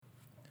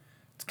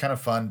it's kind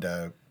of fun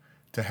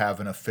to have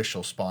an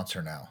official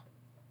sponsor now.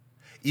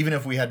 Even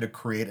if we had to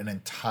create an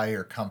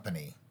entire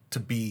company to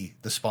be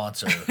the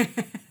sponsor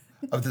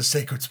of the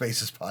Sacred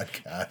Spaces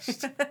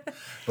podcast.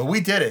 But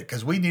we did it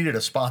because we needed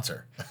a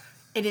sponsor.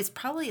 It is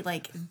probably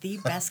like the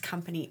best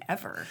company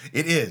ever.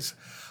 It is.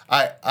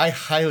 I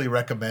highly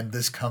recommend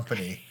this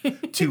company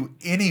to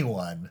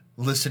anyone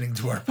listening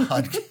to our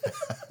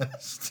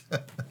podcast.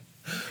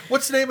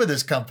 What's the name of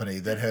this company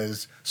that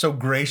has so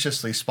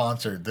graciously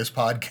sponsored this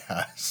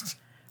podcast?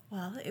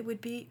 Well, it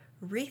would be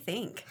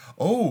Rethink.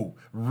 Oh,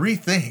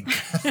 Rethink.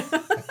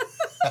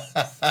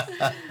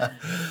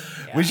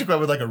 We should go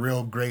up with like a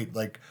real great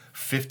like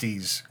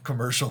 50s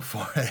commercial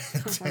for it.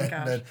 Oh my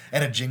gosh.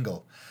 And a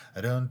jingle.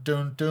 Dun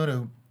dun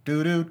dun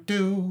do do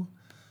do.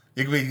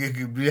 You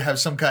could have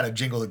some kind of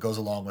jingle that goes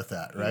along with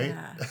that, right?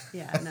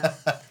 Yeah, no.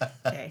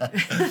 Okay.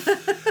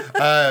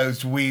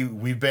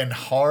 We've been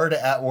hard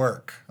at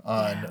work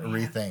on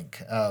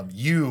Rethink.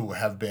 You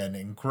have been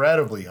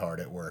incredibly hard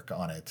at work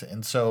on it,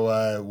 and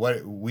so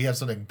we have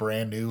something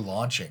brand new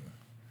launching,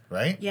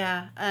 right?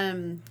 Yeah.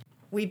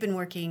 We've been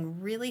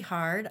working really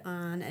hard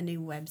on a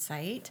new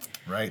website.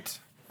 Right.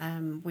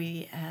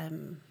 We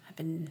have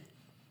been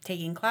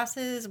taking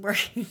classes,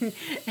 working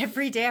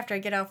every day after I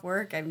get off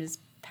work. I'm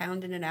just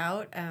pounding it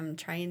out,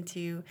 trying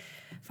to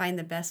find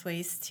the best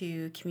ways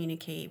to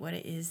communicate what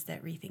it is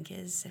that Rethink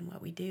is and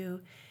what we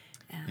do.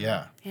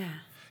 Yeah,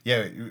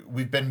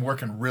 we've been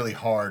working really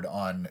hard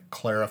on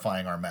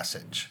clarifying our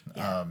message,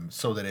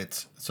 so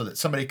that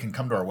somebody can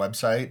come to our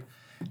website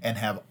and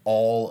have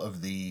all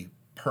of the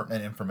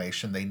pertinent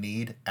information they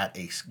need at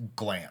a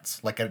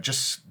glance. Like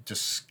just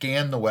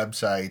scan the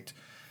website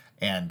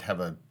and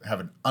have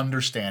an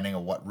understanding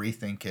of what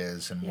Rethink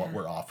is and what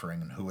we're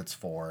offering and who it's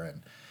for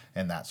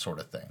and that sort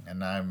of thing.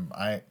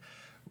 And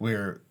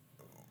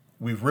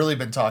we've really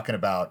been talking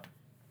about,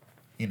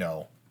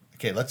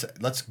 okay,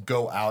 let's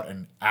go out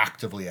and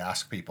actively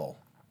ask people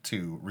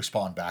to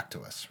respond back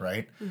to us,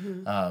 right?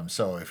 Mm-hmm.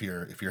 So if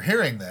you're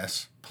hearing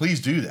this, please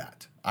do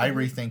that.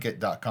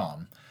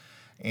 irethinkit.com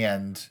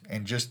and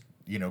just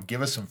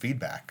give us some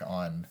feedback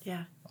on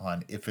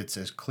if it's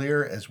as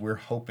clear as we're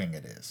hoping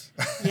it is.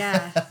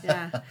 Yeah.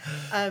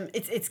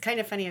 It's kind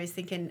of funny. I was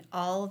thinking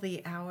all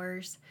the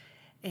hours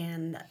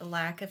and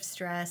lack of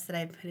stress that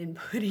I've been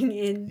putting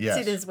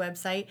into this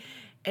website,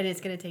 and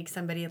it's going to take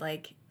somebody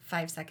like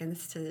 5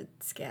 seconds to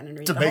scan and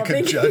read to the make whole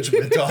a thing.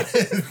 judgment on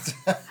it.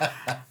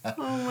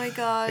 Oh my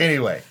gosh.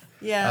 Anyway.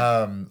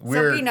 Yeah.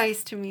 So be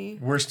nice to me.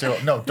 We're still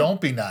don't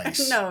be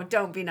nice. No,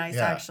 don't be nice.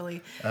 Yeah.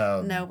 Actually,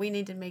 no. We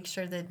need to make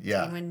sure that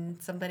when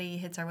somebody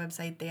hits our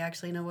website, they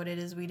actually know what it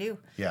is we do.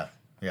 Yeah.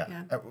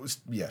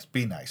 Yes,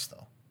 be nice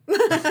though.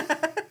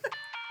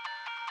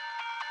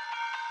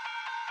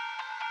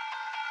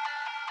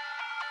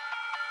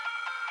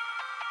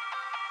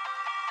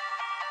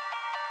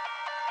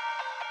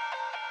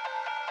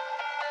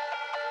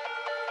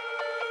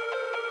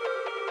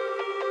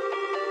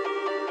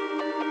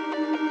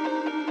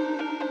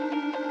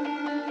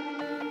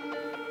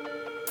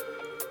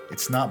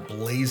 It's not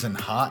blazing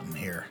hot in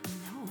here.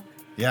 No.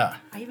 Yeah.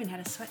 I even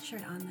had a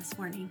sweatshirt on this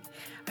morning.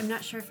 I'm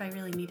not sure if I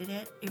really needed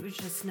it. It was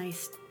just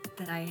nice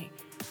that I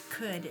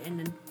could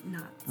and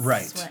not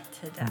sweat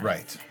to death.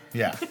 Right.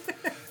 Yeah.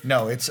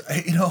 No, it's,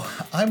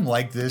 I'm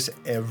like this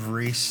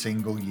every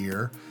single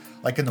year.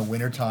 Like in the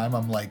wintertime,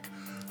 I'm like,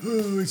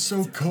 oh, it's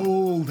so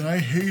cold and I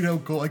hate how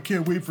cold. I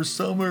can't wait for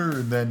summer.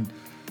 And then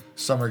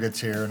summer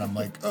gets here and I'm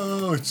like,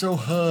 oh, it's so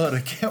hot.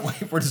 I can't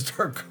wait for it to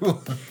start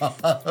cooling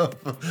off.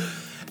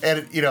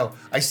 And,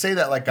 I say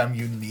that like I'm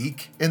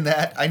unique in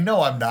that. I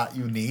know I'm not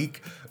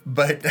unique,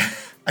 but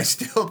I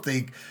still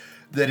think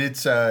that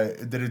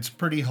it's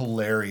pretty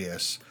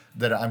hilarious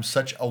that I'm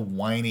such a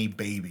whiny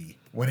baby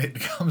when it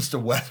comes to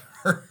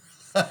weather.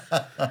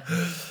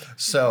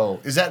 So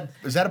is that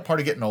a part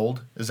of getting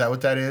old? Is that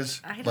what that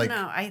is? I don't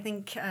know. I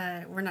think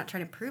we're not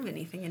trying to prove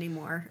anything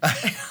anymore.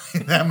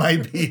 That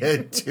might be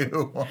it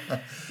too.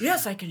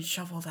 Yes, I can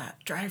shovel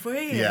that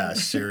driveway. Yeah,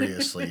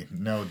 seriously,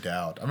 no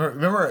doubt. I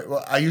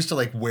remember I used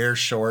to wear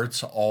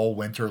shorts all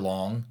winter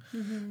long,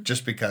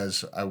 just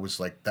because I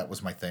was that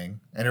was my thing,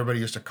 and everybody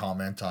used to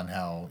comment on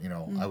how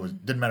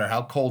didn't matter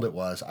how cold it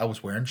was, I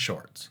was wearing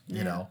shorts.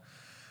 You know.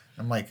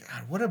 I'm like,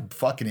 God, what a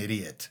fucking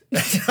idiot.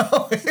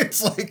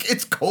 It's like,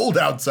 it's cold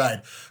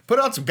outside. Put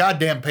on some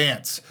goddamn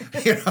pants.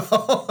 Is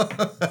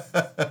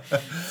that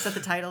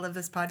the title of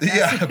this podcast?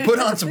 Yeah, put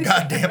on some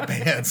goddamn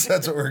pants.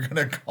 That's what we're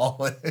going to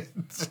call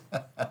it.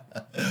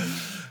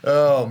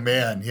 Oh,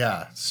 man,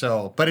 yeah.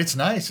 So, but it's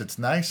nice. It's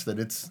nice that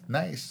it's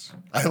nice.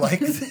 I like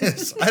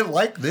this. I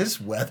like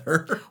this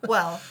weather.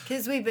 Well,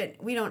 because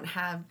we don't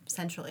have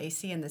central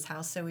AC in this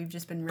house, so we've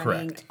just been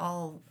running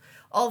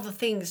all the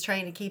things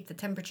trying to keep the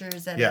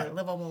temperatures at a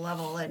livable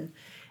level, and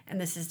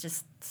this is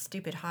just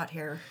stupid hot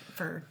here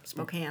for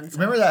Spokane. So.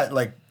 Remember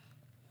that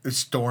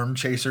Storm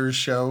Chasers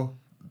show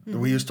that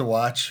we used to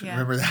watch? Yeah.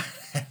 Remember that?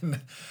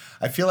 And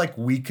I feel like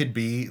we could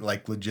be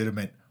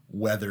legitimate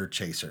weather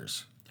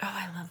chasers. Oh,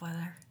 I love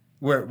weather.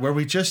 Where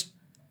we just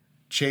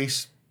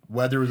chase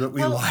weather that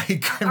we Well,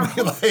 like, our and we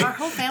whole- like, our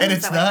whole family's and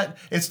it's that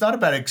way. not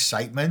about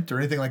excitement or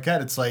anything like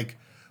that. It's like,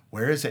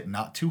 where is it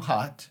not too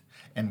hot,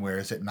 and where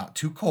is it not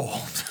too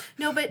cold?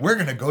 No, but We're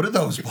gonna go to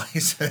those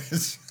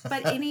places.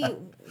 but any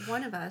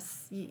one of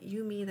us,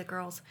 you, me, the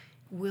girls,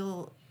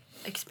 will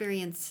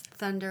experience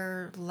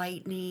thunder,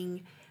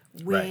 lightning,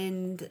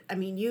 wind. I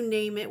mean, you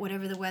name it,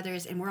 whatever the weather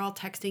is, and we're all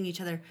texting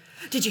each other.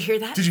 Did you hear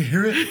that? Did you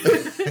hear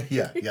it?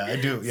 yeah, I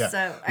do. Yeah,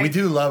 So we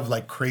do love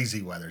like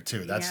crazy weather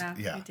too. That's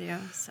yeah, we do.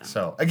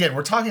 So again,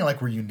 we're talking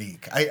like we're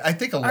unique. I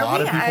think a Are lot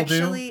we of people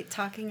do. actually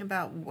talking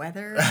about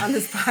weather on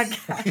this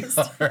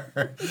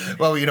podcast?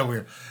 Well,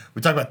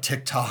 we talk about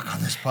TikTok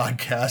on this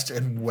podcast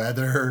and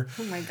weather.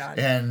 Oh my God.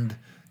 And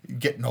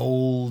getting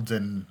old,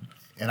 and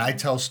I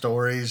tell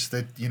stories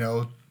that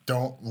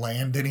don't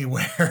land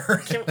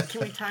anywhere. Can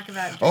we talk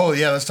about? Oh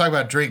yeah, let's talk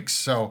about drinks.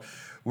 So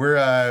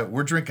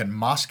we're drinking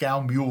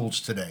Moscow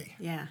Mules today.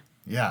 Yeah.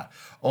 Yeah.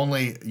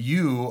 Only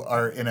you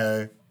are in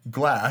a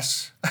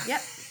glass.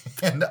 Yep.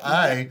 And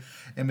I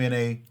am in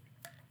a.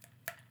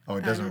 Oh,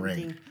 it doesn't ding.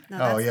 ring.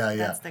 No, yeah.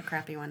 That's the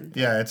crappy one.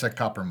 Yeah, it's a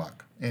copper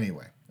mug.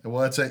 Anyway,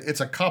 well, it's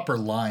a copper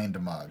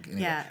lined mug.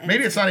 Anyway. Yeah, and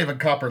Maybe it's not even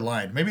copper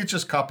lined. Maybe it's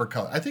just copper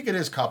color. I think it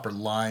is copper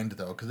lined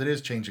though, because it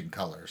is changing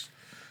colors.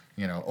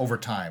 Over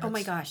time. Oh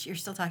my gosh, you're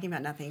still talking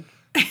about nothing.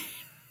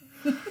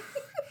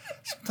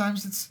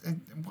 Sometimes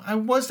I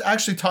was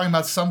actually talking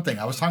about something.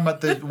 I was talking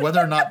about whether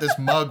or not this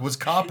mug was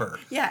copper.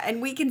 Yeah,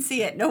 and we can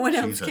see it. No one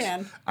else Jesus.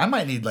 can. I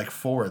might need like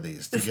 4 of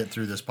these to get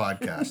through this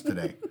podcast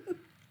today.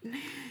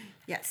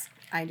 Yes,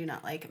 I do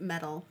not like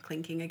metal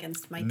clinking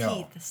against my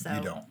No, teeth. So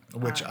you don't.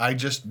 Which I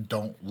just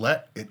don't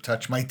let it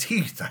touch my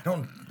teeth. I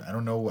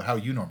don't know how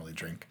you normally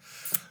drink.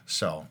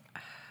 So,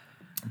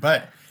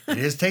 but it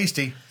is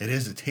tasty. It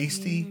is a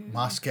tasty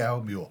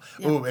Moscow Mule.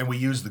 Yeah. Oh, and we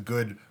use the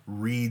good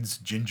Reed's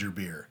ginger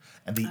beer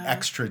and the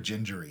extra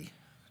gingery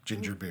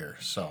ginger beer.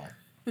 So,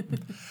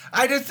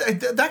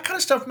 that kind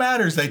of stuff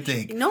matters, I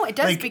think. No, it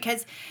does Like,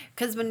 because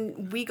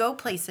when we go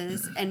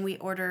places and we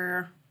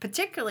order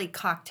particularly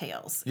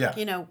cocktails. Yeah.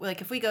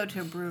 Like if we go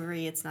to a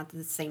brewery, it's not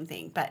the same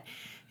thing. But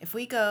if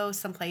we go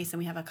someplace and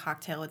we have a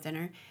cocktail with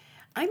dinner,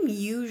 I'm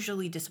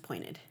usually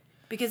disappointed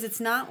because it's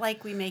not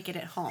like we make it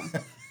at home.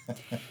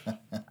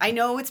 I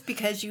know it's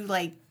because you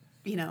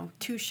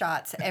 2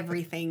 shots,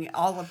 everything,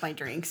 all of my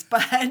drinks,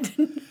 but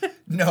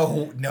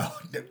No.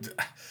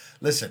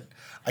 Listen,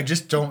 I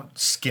just don't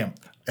skimp.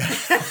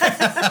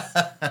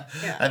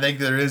 I think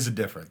there is a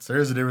difference. There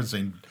is a difference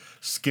between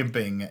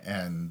skimping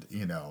and,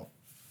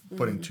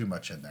 putting too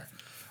much in there.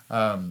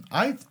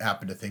 I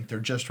happen to think they're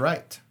just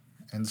right.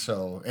 And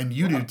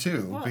you do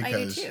too. Well, because,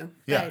 I do too.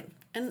 Yeah. But,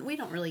 and we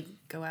don't really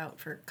go out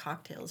for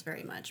cocktails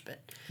very much, but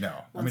No.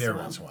 Every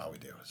once in a while we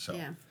do. So.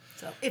 yeah.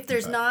 So if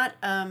there's not,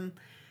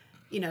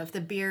 if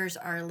the beers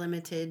are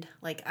limited,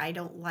 like I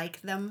don't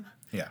like them,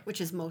 Yeah.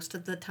 which is most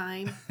of the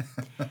time,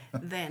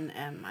 then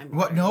I'm.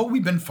 Well, no,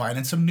 we've been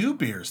finding some new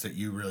beers that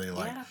you really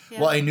like.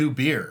 Yeah. Well, a new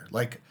beer,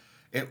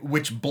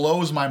 which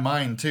blows my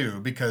mind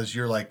too, because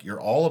you're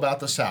all about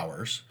the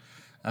sours.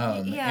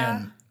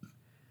 Yeah.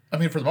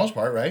 And for the most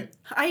part, right?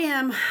 I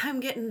am. I'm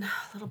getting a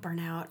little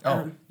burnout.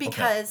 Oh,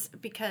 because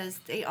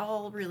they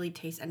all really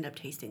end up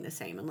tasting the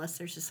same unless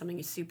there's just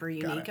something super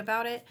unique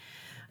about it.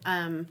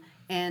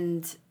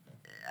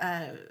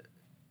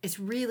 It's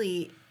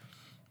really,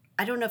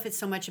 I don't know if it's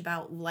so much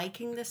about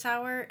liking the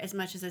sour as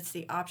much as it's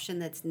the option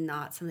that's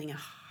not something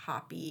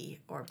hoppy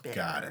or bitter.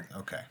 Got it.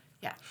 Okay.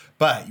 Yeah.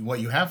 But what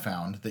you have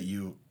found that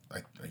you're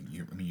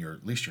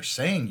at least you're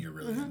saying you're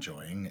really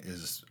enjoying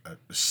is a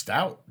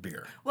stout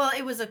beer. Well,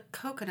 it was a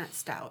coconut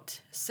stout,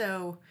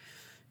 so,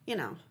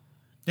 Yeah,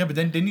 but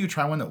then didn't you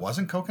try one that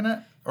wasn't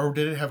coconut, or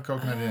did it have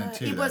coconut in it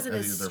too? It wasn't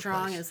at as the other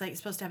strong. place? It was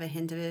supposed to have a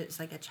hint of it. It's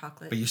like a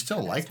chocolate. But you still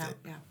coconut liked stout. it.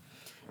 Yeah.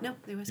 No,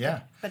 it was Yeah.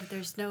 good. But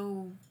there's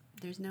no.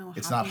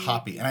 It's not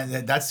hoppy,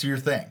 and that's your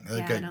thing.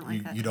 Yeah, I don't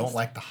like that you don't taste.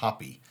 like the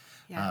hoppy,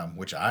 Yeah.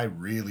 Which I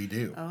really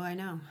do. Oh, I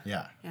know.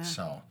 Yeah. Yeah.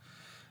 So,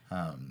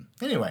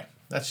 anyway,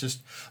 that's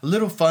just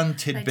little fun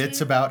tidbits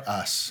do. about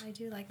us. I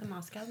do like the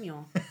Moscow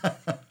Mule.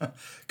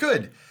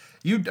 Good.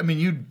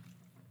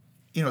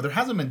 There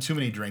hasn't been too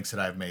many drinks that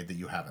I've made that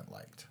you haven't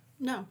liked.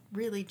 No,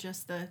 really,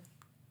 just the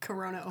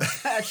Corona Old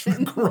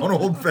Fashioned. Corona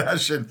Old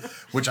Fashioned,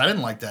 which I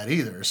didn't like that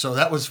either. So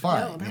that was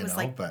fine. No, that was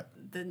but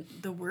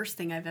the worst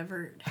thing I've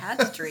ever had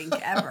to drink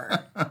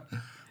ever.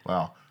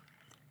 well,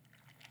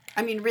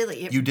 I mean,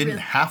 really. you didn't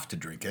have to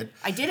drink it.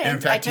 I didn't. And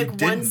in fact, I you took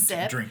didn't one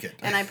sip drink it.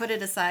 and I put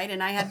it aside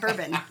and I had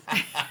bourbon.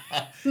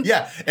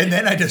 Yeah, and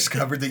then I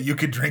discovered that you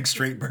could drink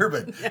straight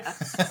bourbon.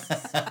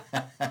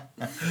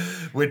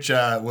 Which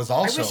was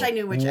also I wish I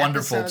knew which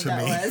wonderful episode to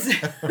me.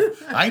 that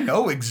was. I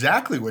know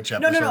exactly which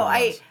episode. No.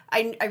 It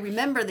was. I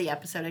remember the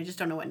episode. I just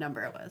don't know what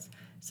number it was.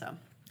 So.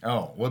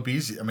 Oh, well, it'd be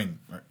easy.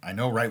 I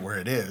know right where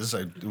it is.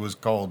 It was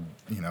called,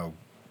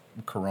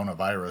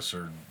 coronavirus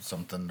or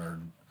something, or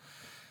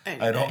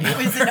I don't know. It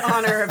was in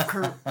honor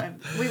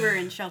of we were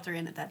in Shelter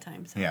Inn at that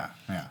time. So. Yeah.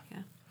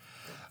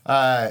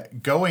 Yeah.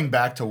 Going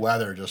back to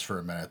weather just for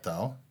a minute,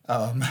 though.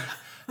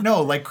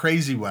 No, like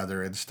crazy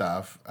weather and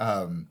stuff.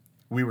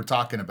 we were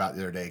talking about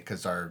the other day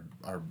because our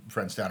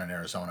friends down in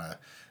Arizona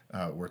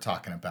were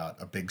talking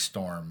about a big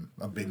storm,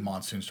 a big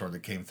monsoon storm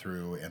that came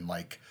through and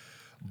like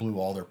blew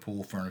all their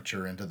pool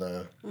furniture into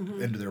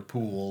their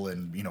pool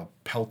and, you know,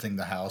 pelting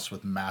the house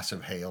with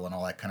massive hail and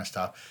all that kind of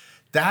stuff.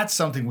 That's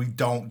something we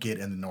don't get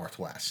in the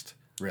Northwest,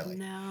 really.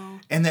 No.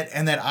 And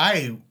that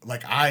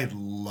I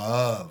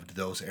loved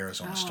those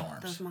Arizona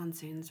storms. Those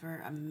monsoons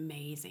were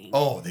amazing.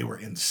 Oh, they were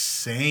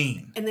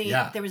insane. And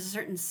there was a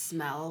certain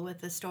smell with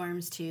the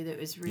storms too that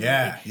was really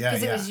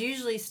because it was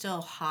usually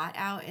still hot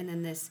out, and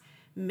then this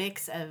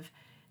mix of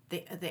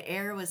the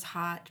air was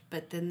hot,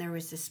 but then there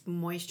was this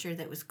moisture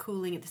that was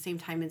cooling at the same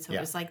time, and so it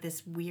was like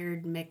this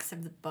weird mix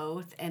of the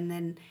both, and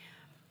then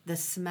the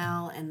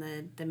smell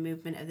and the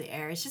movement of the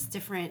air. It's just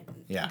different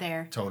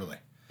there. Totally.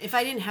 If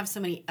I didn't have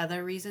so many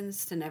other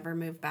reasons to never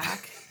move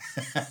back,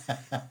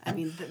 I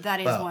mean,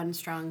 that is one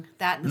strong...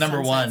 That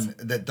number one,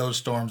 that those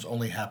storms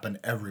only happen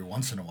every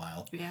once in a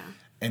while. Yeah.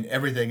 And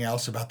everything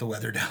else about the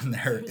weather down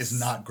there is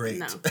not great.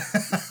 No.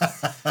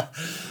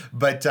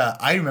 But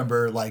I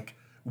remember, like,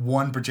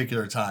 one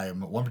particular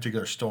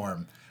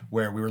storm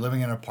where we were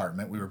living in an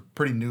apartment. We were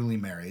pretty newly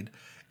married.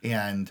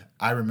 And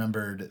I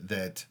remembered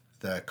that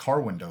the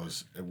car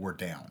windows were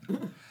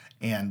down.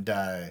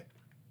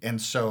 And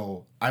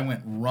so I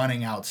went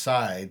running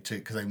outside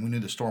because we knew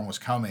the storm was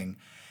coming,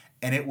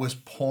 and it was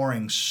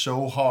pouring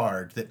so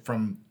hard that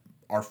from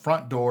our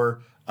front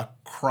door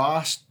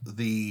across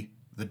the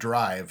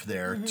drive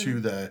there to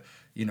the,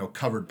 you know,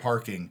 covered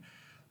parking,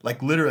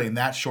 like literally in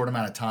that short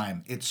amount of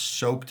time, it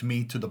soaked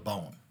me to the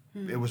bone.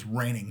 It was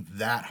raining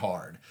that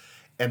hard.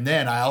 And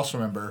then I also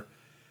remember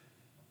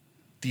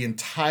the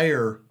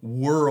entire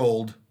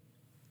world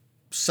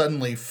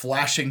suddenly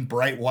flashing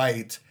bright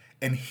white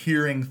and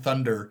hearing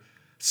thunder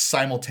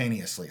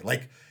simultaneously.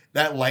 Like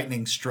that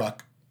lightning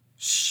struck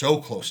so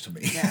close to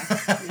me.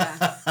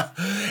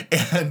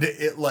 And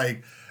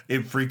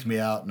it freaked me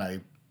out, and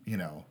I, you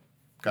know,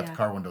 got the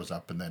car windows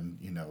up and then,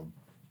 you know,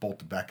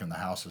 bolted back in the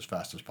house as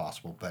fast as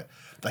possible. But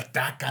like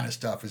that kind of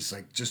stuff is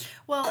like just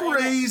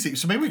crazy.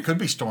 So maybe we could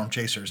be storm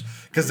chasers,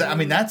 because I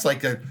mean that's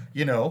like a,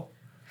 you know,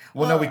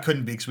 no, we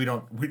couldn't be because we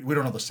don't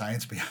know the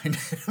science behind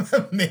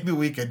it. Maybe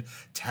we could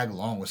tag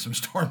along with some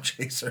storm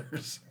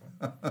chasers.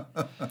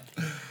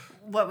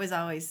 What was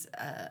always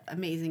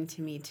amazing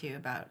to me too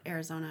about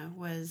Arizona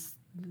was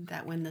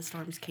that when the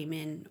storms came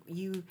in,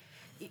 you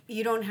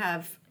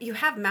have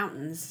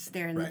mountains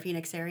there in the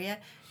Phoenix area,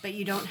 but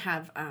you don't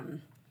have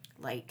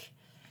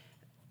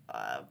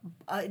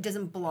it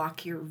doesn't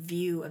block your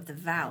view of the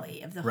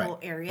valley of the whole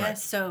area. Right.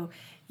 So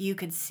you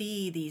could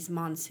see these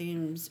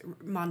monsoons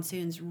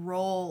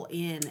roll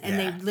in, and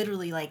they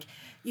literally like,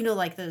 you know,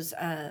 like those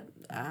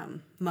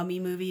mummy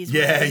movies.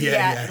 Like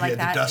that.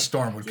 The dust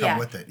storm would come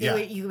with it. Yeah,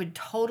 you would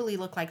totally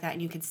look like that,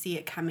 and you could see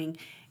it coming.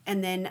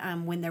 And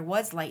then when there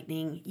was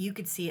lightning, you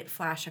could see it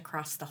flash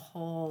across the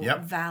whole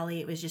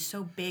valley. It was just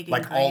so big, and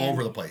like all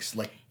over the place.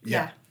 Like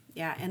yeah.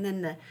 And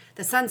then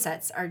the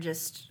sunsets are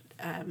just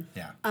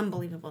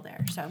unbelievable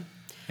there. So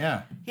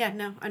no,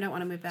 I don't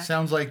want to move back.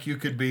 Sounds like you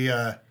could be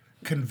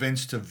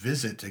convinced to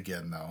visit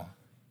again, though.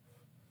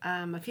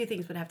 A few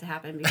things would have to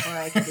happen before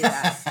I could do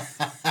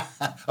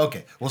that.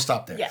 Okay, we'll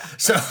stop there. Yeah.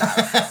 So,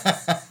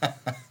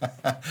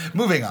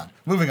 moving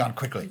on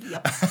quickly.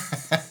 Yep.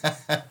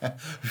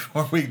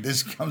 Before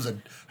this becomes a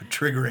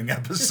triggering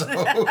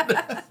episode.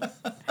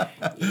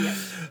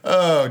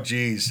 Oh,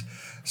 geez.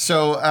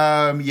 So,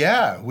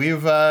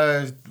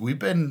 we've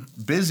been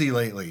busy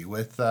lately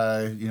with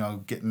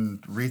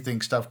getting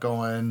Rethink stuff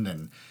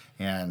going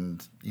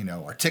and you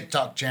know, our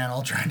TikTok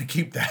channel, trying to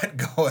keep that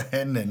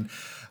going, and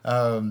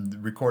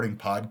recording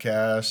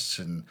podcasts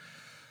and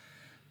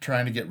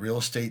trying to get real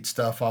estate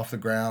stuff off the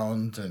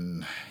ground.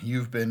 And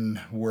you've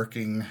been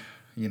working,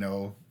 you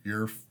know,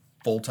 your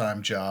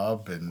full-time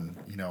job, and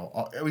you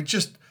know, it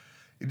just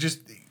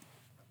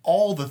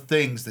all the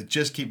things that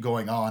just keep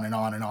going on and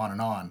on and on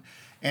and on.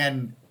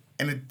 And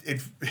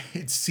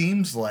it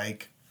seems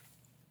like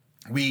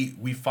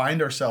we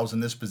find ourselves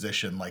in this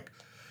position, like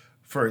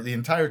for the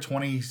entire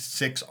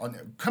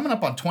coming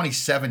up on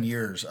 27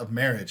 years of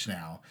marriage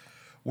now,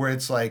 where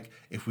it's like,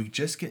 if we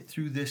just get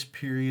through this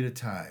period of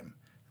time,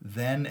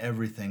 then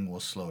everything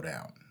will slow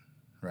down,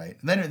 right?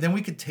 And then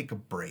we could take a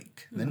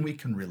break. Mm-hmm. Then we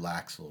can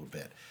relax a little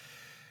bit.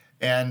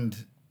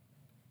 And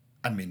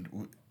I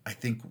mean, I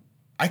think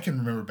I can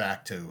remember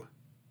back to,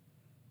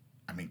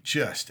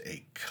 just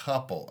a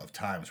couple of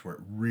times where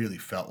it really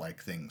felt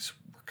like things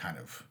were kind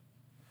of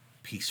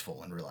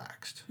peaceful and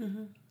relaxed,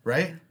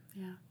 right?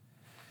 Yeah.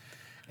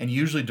 And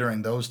usually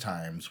during those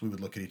times, we would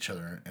look at each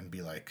other and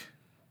be like,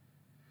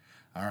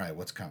 all right,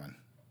 what's coming?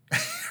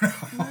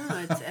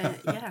 No, it's,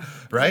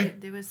 right?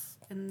 There was,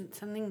 and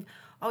something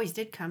always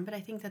did come, but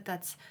I think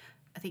that's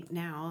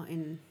now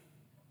in,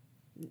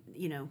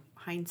 you know,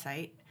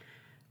 hindsight,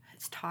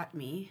 it's taught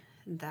me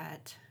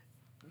that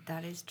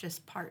is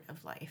just part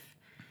of life.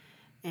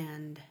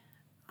 And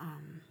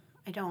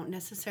I don't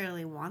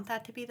necessarily want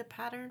that to be the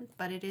pattern,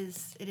 but it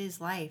is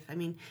life. I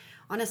mean,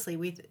 honestly,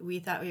 we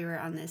thought we were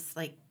on this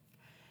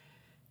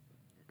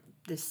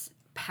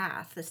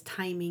path, this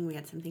timing. We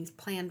had some things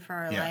planned for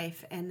our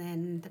life, and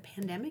then the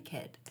pandemic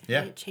hit. Yeah.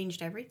 And it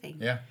changed everything.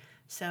 Yeah.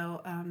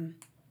 So,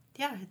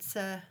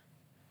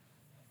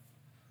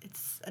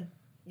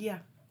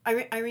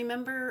 I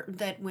remember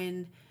that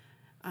when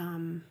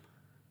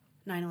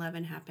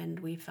 9/11 happened,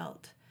 we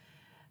felt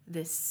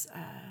this,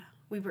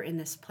 we were in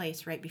this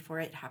place right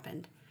before it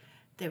happened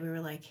that we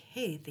were like,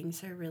 hey,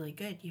 things are really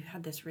good. You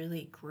had this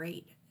really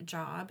great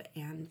job,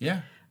 and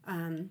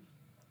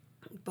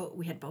but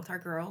we had both our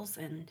girls,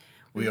 and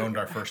we owned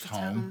our first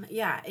home.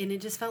 Yeah, and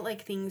it just felt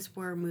like things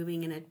were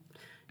moving in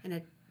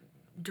a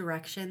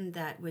direction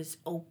that was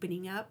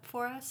opening up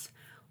for us,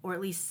 or at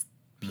least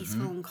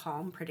peaceful and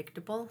calm,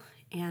 predictable.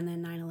 And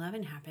then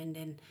 9/11 happened,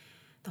 and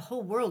the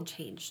whole world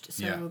changed.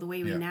 So the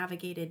way we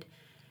navigated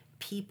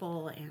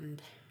people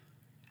and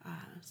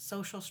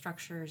social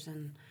structures,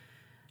 and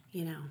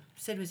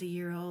Sid was a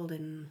year old,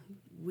 and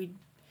we've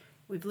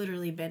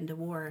literally been to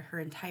war her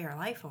entire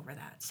life over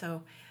that.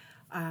 So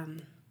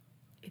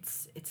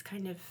it's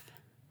kind of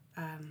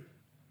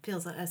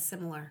feels as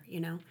similar,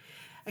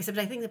 except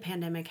I think the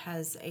pandemic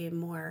has a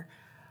more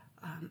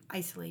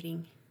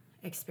isolating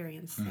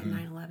experience than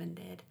 9/11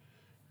 did.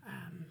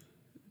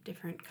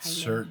 Different kind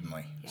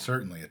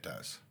certainly it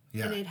does.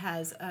 Yeah, and it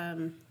has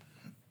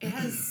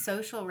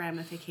social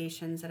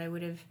ramifications that I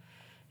would have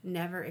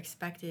never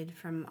expected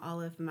from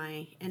all of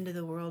my end of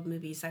the world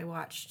movies I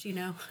watched.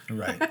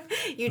 Right.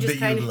 You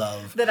just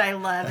love that I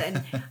love,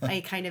 and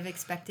I kind of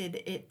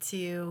expected it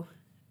to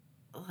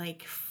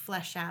like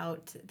flesh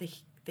out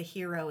the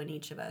hero in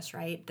each of us,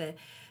 right?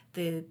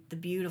 The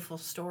beautiful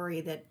story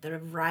that they're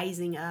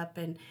rising up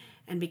and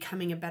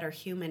becoming a better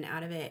human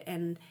out of it,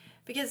 and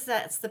because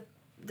that's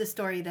the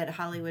story that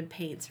Hollywood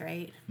paints,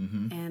 right?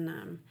 Mm-hmm.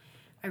 And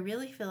I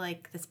really feel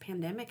like this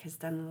pandemic has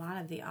done a lot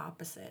of the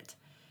opposite.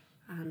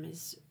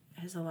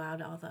 Has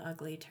allowed all the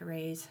ugly to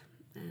rise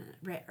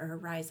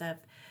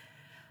up.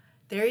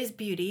 There is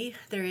beauty.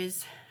 There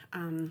is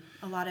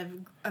a lot of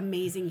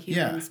amazing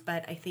humans,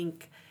 but I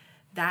think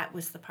that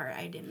was the part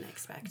I didn't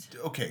expect.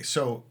 Okay,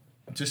 so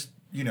just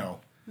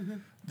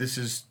this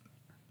is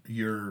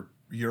your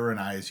and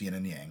I's yin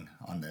and yang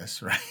on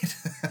this, right?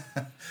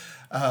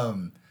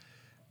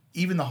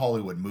 Even the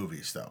Hollywood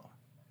movies, though,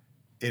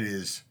 it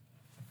is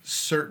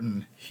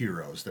certain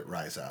heroes that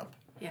rise up.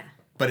 Yeah.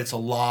 But it's a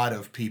lot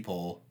of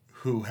people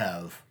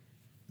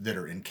that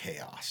are in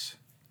chaos,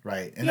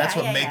 right? And that's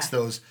what makes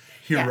those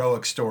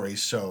heroic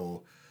stories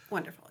so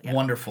wonderful.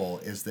 Wonderful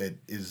is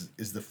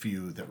the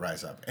few that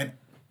rise up. And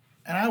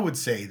I would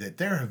say that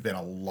there have been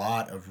a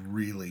lot of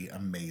really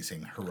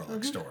amazing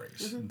heroic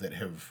stories that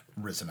have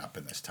risen up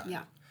in this time.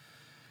 Yeah.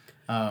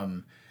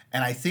 And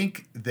I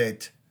think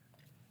that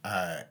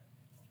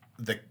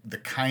the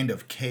kind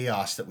of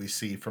chaos that we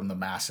see from the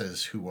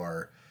masses who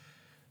are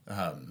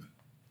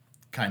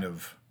kind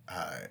of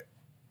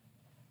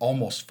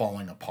almost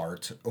falling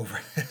apart over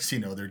this,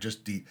 they're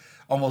just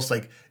almost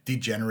like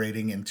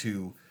degenerating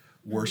into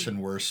worse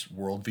and worse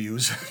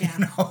worldviews.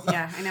 Yeah,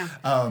 yeah, I know.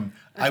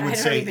 I would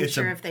say I'm not even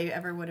sure if they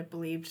ever would have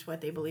believed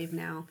what they believe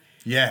now.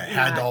 Yeah,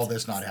 had all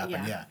this not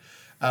happened. Yeah,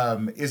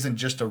 isn't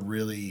just a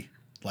really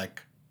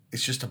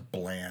it's just a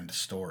bland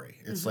story.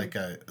 It's like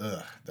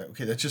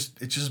it's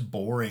just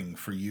boring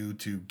for you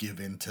to give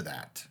into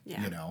that.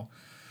 Yeah.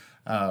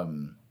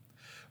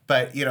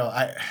 But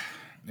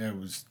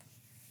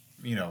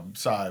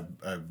saw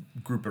a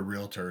group of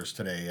realtors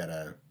today at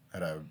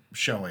a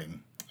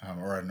showing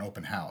or at an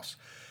open house,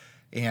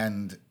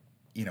 and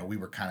we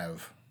were kind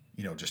of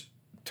just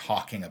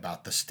talking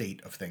about the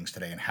state of things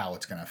today and how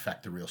it's going to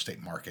affect the real estate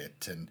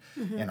market and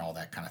all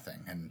that kind of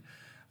thing,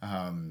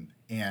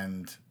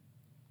 and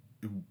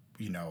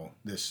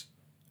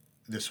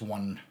this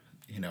one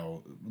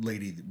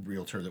lady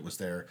realtor that was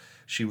there,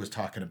 she was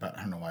talking about,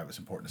 I don't know why it was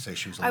important to say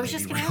she was a lady realtor. I was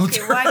just going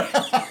to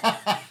ask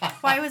you,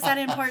 why was that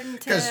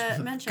important to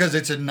mention? Because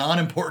it's a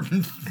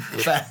non-important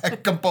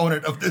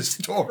component of this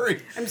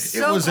story. I'm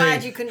so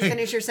glad you couldn't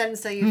finish your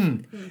sentence.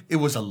 It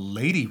was a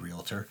lady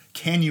realtor.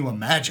 Can you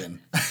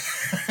imagine?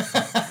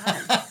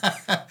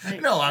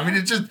 No, I mean,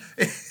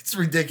 it's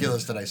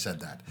ridiculous that I said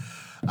that.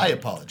 I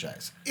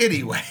apologize.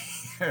 Anyway,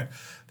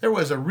 there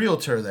was a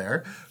realtor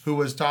there who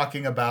was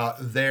talking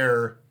about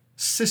their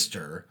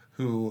sister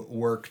who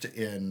worked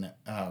in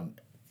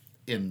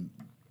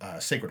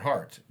Sacred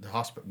Heart, the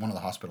hospital, one of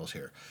the hospitals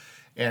here,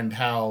 and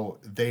how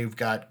they've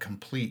got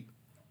complete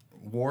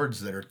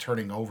wards that are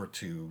turning over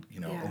to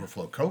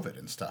overflow COVID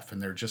and stuff,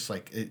 and they're just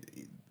like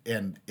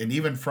and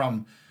even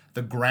from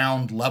the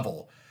ground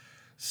level,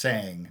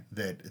 saying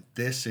that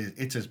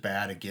it's as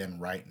bad again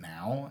right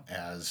now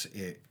as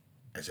it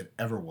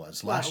ever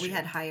was last year.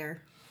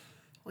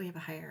 We have a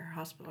higher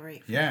hospital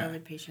rate for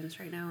COVID patients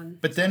right now.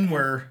 But then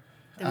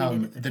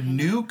the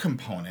new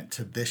component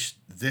to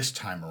this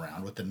time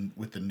around with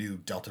the new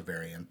Delta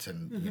variant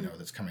and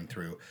that's coming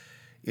through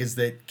is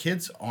that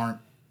kids are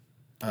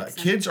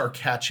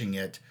catching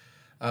it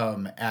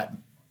at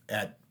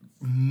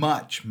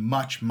much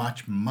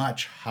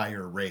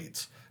higher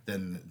rates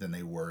than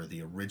they were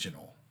the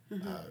original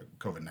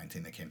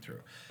COVID-19 that came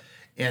through,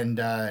 and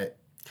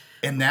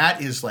And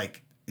that is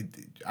like,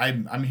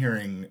 I'm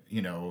hearing,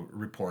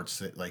 reports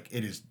that like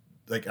it is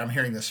like, I'm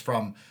hearing this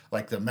from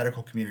like the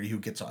medical community who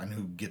gets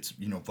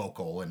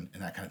vocal and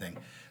that kind of thing,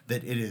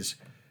 that it is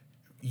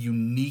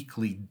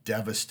uniquely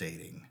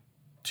devastating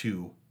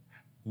to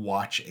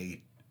watch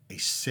a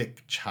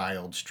sick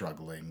child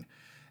struggling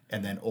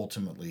and then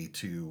ultimately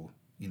to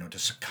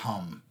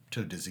succumb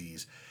to a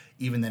disease,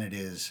 even than it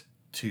is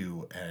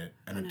to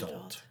an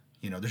adult.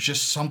 There's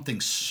just something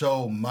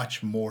so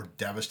much more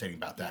devastating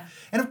about that. Yeah.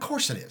 And of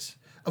course it is.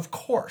 Of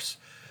course.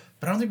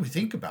 But I don't think we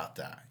think about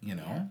that,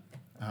 Yeah.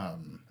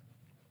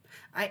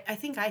 I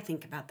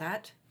think about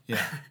that.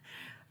 Yeah.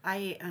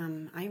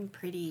 I'm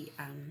pretty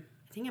I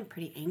think I'm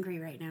pretty angry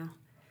right now.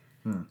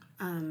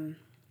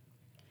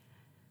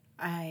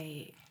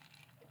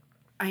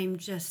 I'm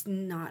just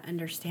not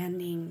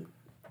understanding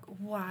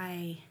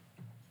why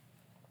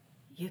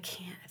you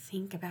can't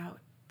think about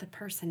the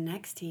person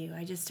next to you.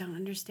 I just don't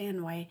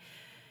understand why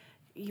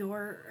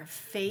your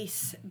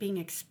face being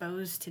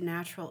exposed to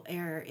natural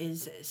air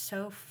is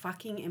so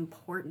fucking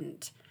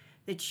important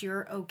that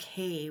you're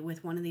okay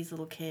with one of these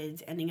little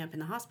kids ending up in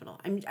the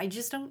hospital. I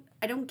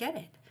don't get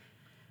it.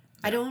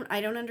 Yeah.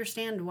 I don't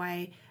understand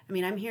why. I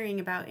mean, I'm hearing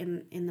about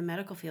in the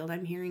medical field,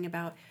 I'm hearing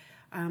about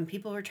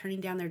people are turning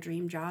down their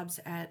dream jobs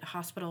at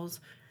hospitals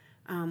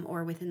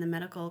or within the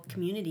medical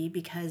community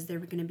because they're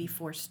going to be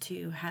forced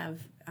to have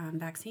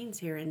vaccines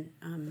here in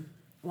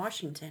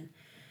Washington.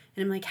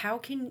 And I'm like, how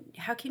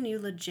can you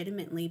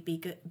legitimately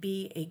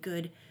be a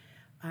good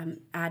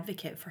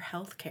advocate for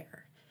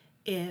healthcare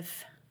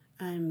if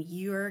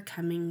you're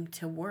coming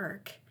to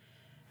work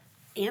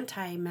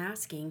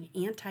anti-masking,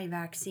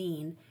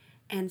 anti-vaccine,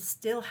 and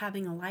still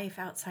having a life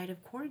outside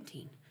of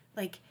quarantine?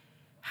 Like,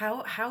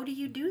 how do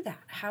you do that?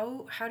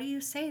 How do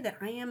you say that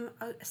I am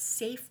a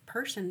safe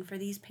person for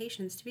these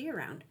patients to be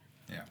around?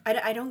 Yeah,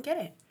 I don't get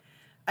it.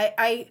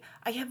 I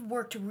have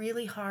worked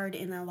really hard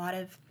in a lot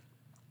of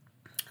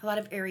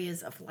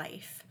areas of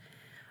life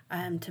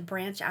to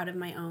branch out of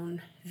my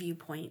own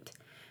viewpoint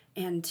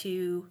and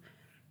to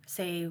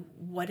say,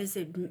 what does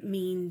it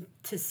mean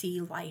to see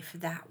life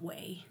that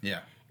way? Yeah.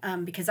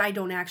 Because I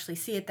don't actually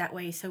see it that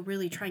way. So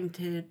really trying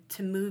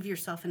to move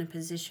yourself in a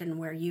position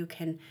where you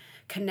can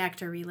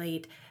connect or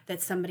relate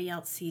that somebody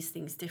else sees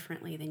things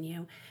differently than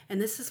you.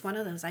 And this is one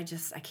of those, I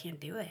can't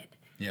do it.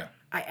 Yeah.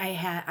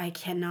 I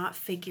cannot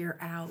figure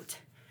out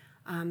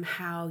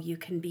how you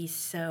can be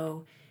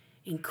so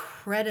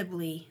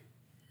incredibly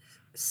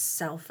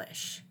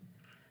selfish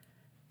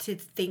to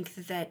think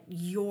that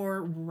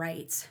your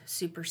rights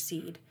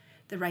supersede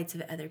the rights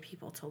of other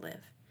people to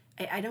live.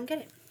 I don't get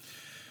it.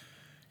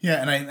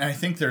 Yeah, and I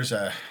think there's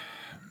a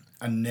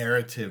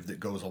narrative that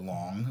goes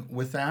along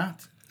with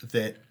that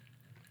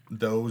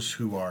those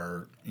who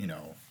are,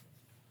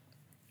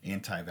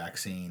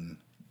 anti-vaccine,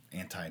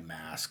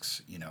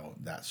 anti-masks,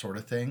 that sort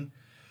of thing,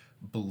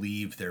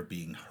 believe they're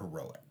being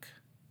heroic.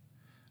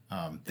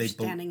 They're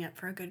standing up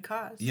for a good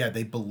cause. Yeah,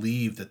 they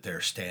believe that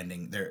they're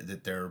standing there,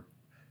 that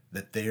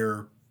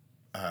they're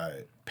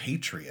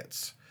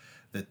patriots,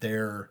 that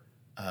they're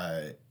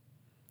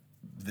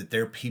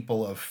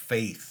people of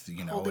faith,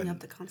 holding up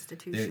the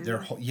Constitution.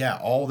 They're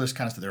all this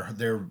kind of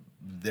stuff.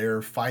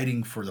 They're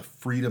fighting for the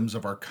freedoms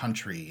of our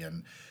country,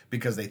 and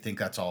because they think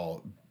that's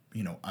all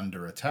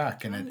under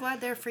attack. And I'm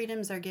glad their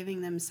freedoms are giving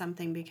them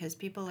something, because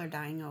people are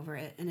dying over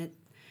it, and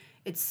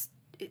it's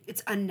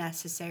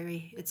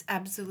unnecessary. It's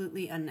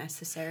absolutely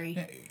unnecessary.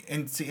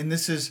 And see, and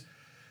this is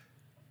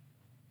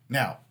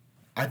now,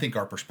 I think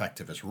our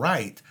perspective is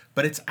right,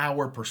 but it's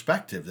our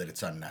perspective that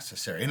it's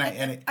unnecessary. And I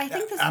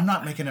think this, I'm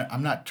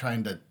not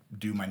trying to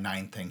do my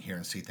 9 thing here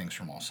and see things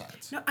from all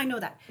sides. No, I know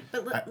that.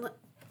 But okay.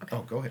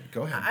 Oh, go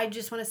ahead. I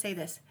just want to say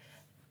this.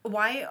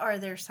 Why are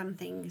there some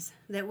things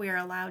that we are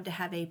allowed to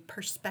have a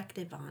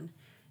perspective on,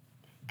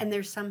 and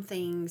there's some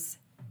things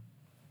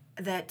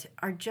that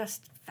are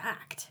just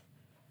fact?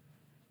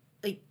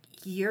 Like,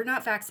 you're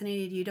not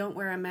vaccinated, you don't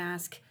wear a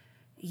mask,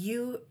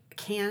 you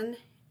can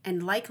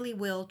and likely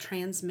will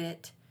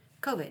transmit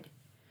COVID.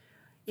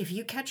 If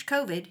you catch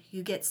COVID,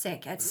 you get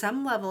sick. At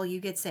some level, you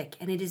get sick,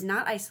 and it is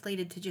not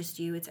isolated to just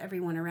you, it's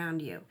everyone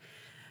around you.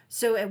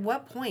 So at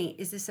what point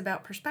is this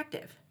about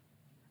perspective?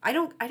 I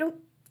don't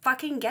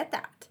fucking get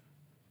that.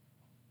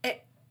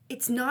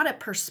 It's not a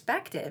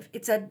perspective.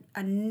 It's a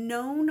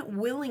known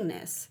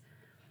willingness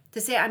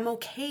to say, I'm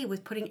okay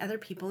with putting other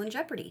people in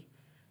jeopardy.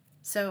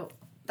 So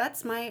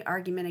that's my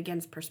argument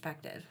against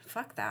perspective.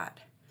 Fuck that.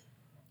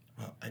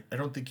 Well, I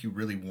don't think you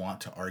really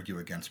want to argue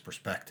against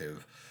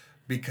perspective,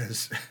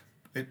 because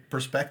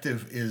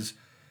perspective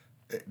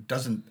it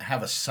doesn't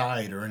have a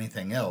side or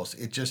anything else.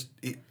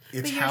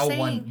 It's how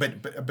one.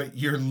 But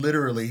you're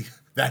literally,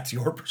 that's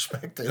your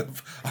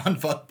perspective on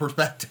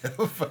perspective.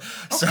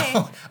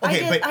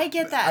 Okay, I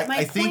get that.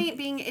 My point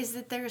being is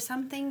that there are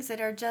some things that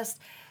are just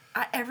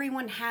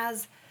everyone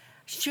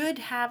should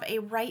have a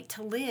right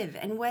to live,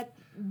 and what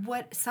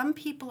some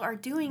people are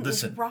doing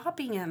is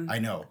robbing them. I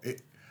know.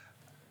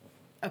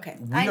 Okay.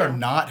 We are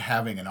not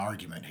having an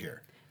argument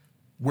here.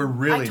 We're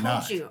really I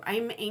not. told you,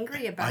 I'm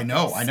angry about I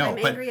know. this. I'm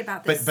angry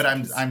about this. But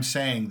I'm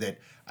saying that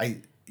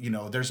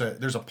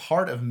there's a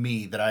part of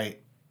me that I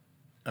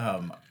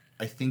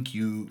think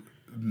you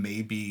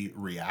may be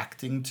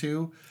reacting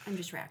to. I'm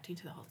just reacting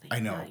to the whole thing. I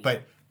know,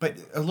 but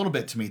a little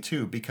bit to me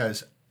too,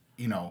 because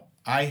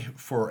I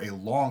for a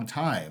long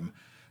time,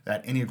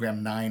 that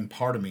Enneagram 9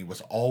 part of me was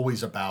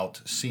always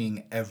about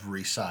seeing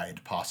every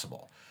side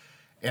possible,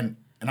 and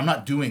I'm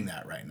not doing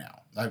that right now.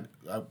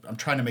 I'm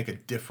trying to make a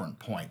different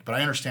point, but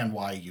I understand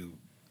why you.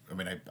 I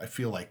mean, I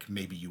feel like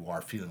maybe you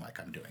are feeling like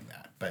I'm doing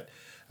that, but.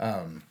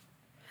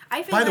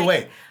 I feel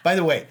By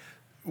the way,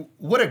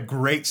 what a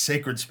great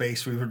sacred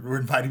space we're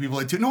inviting people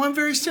into. No, I'm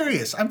very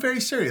serious.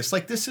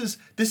 Like this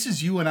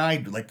is you and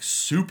I, like,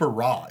 super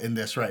raw in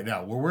this right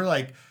now, where we're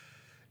like,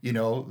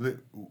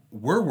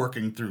 we're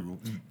working through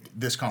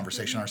this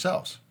conversation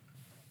ourselves.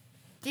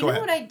 Do you know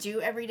what I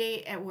do every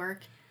day at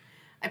work?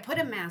 I put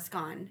a mask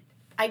on.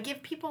 I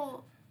give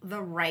people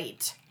the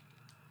right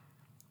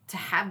to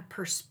have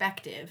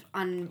perspective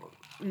on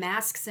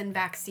masks and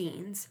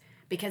vaccines,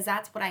 because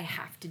that's what I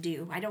have to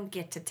do. I don't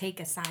get to take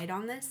a side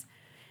on this.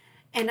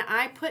 And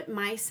I put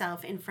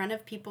myself in front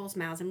of people's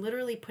mouths. I'm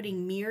literally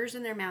putting mirrors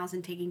in their mouths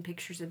and taking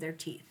pictures of their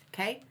teeth,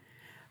 okay?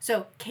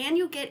 So, can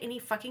you get any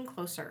fucking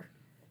closer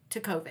to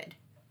COVID?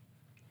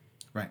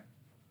 Right.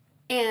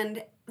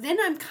 And then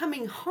I'm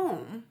coming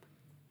home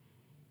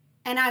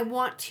and I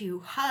want to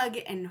hug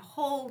and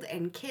hold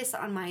and kiss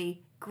on my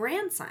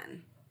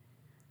grandson,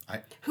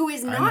 who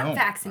is not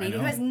vaccinated,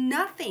 who has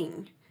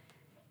nothing.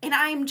 And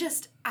I'm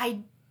just,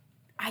 I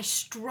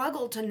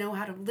struggle to know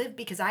how to live,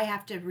 because I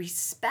have to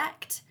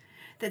respect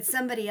that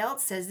somebody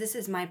else says this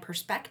is my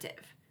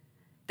perspective.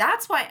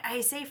 That's why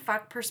I say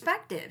fuck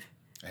perspective.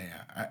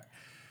 Yeah,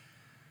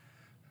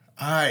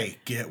 I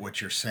get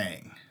what you're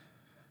saying.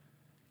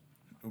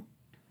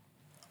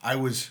 I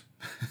was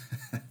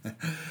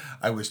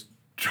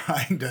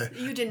trying to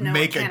You didn't know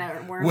what kind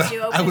of worms you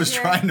opened I was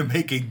here? trying to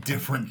make a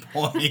different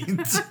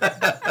point.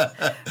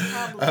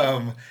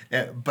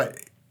 But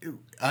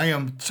I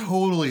am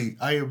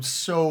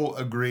so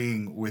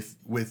agreeing with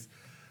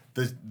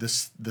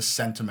the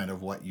sentiment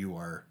of what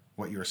you're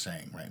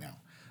saying right now.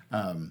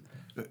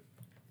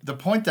 The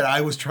point that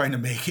I was trying to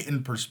make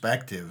in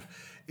perspective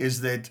is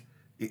that,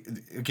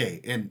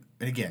 okay, and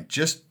again,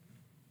 just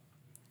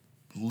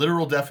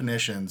literal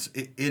definitions,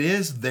 it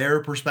is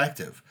their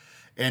perspective,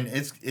 and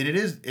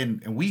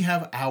and we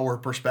have our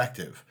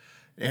perspective,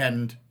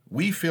 and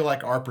we feel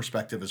like our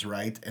perspective is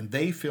right, and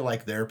they feel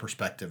like their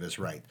perspective is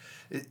right.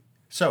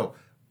 So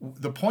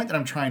the point that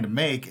I'm trying to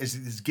make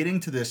is getting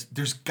to this.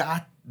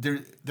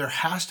 There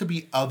has to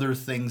be other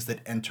things that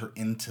enter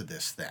into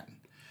this then.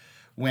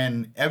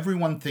 When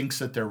everyone thinks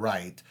that they're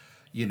right,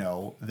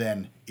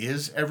 then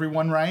is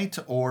everyone right,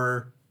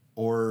 or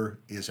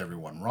is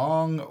everyone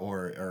wrong,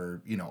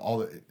 or all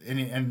the,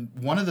 and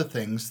one of the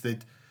things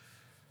that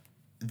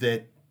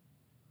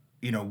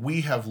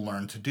we have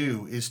learned to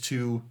do is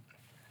to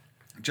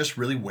just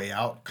really weigh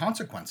out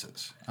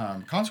consequences.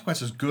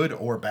 Consequences, good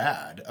or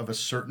bad, of a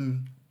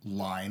certain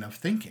line of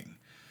thinking.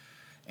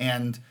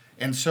 And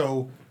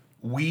so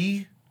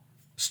we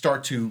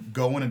start to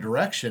go in a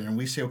direction and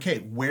we say, okay,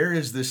 where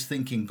is this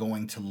thinking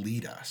going to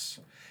lead us?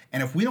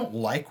 And if we don't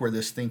like where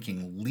this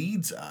thinking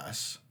leads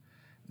us,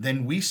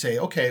 then we say,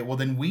 okay, well,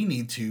 then we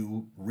need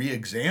to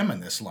re-examine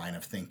this line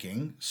of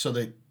thinking so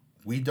that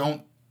we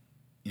don't,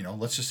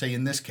 let's just say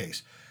in this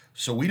case,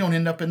 so we don't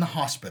end up in the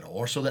hospital,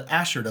 or so that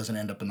Asher doesn't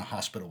end up in the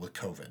hospital with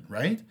COVID,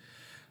 right?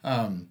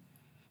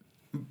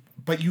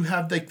 But you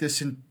have like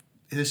this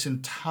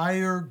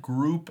entire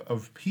group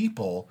of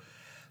people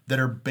that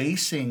are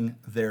basing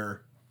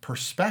their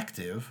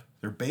perspective,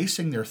 they're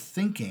basing their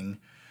thinking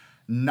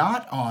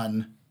not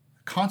on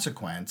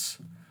consequence,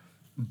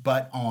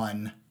 but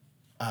on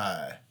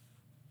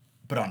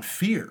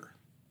fear.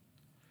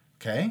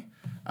 Okay?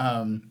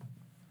 And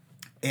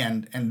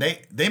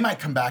they might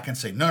come back and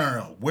say,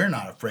 no, we're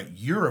not afraid.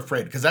 You're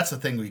afraid. Because that's the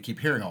thing we keep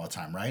hearing all the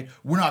time, right?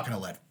 We're not going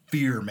to let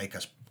fear make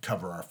us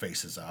cover our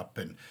faces up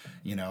and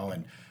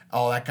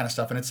all that kind of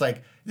stuff. And it's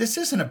like, this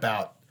isn't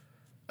about,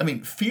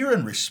 fear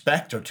and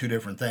respect are two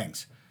different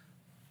things.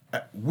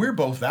 We're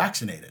both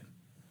vaccinated.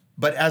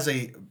 But as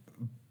a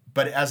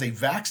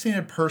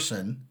vaccinated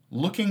person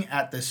looking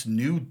at this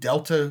new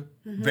Delta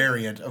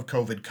variant of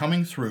COVID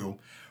coming through,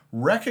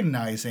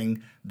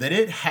 recognizing that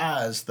it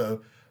has the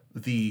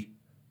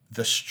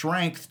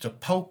strength to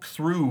poke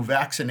through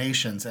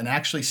vaccinations and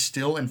actually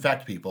still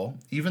infect people,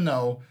 even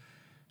though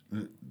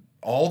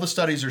all the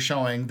studies are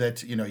showing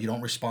that you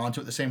don't respond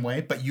to it the same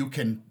way, but you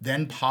can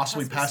then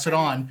possibly pass it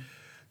on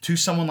to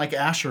someone like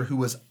Asher, who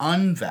was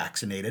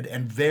unvaccinated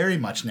and very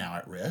much now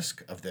at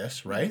risk of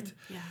this, right?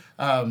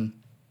 Yeah.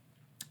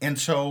 And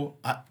so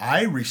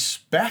I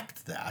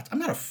respect that. I'm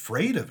not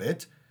afraid of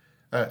it.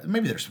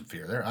 Maybe there's some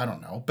fear there. I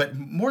don't know. But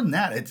more than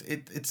that,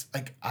 it's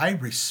like I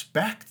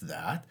respect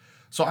that.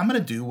 So I'm going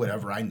to do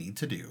whatever I need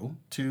to do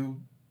to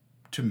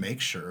make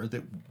sure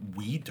that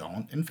we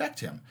don't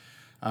infect him.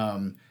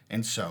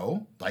 And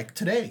so, like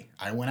today,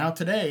 I went out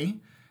today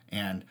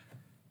and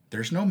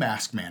there's no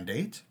mask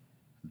mandate.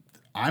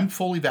 I'm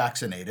fully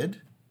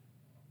vaccinated,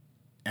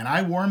 and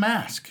I wore a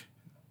mask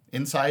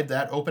inside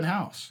that open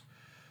house.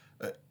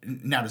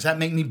 Now, does that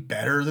make me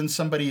better than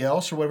somebody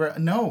else or whatever?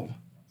 No.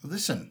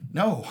 Listen,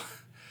 no.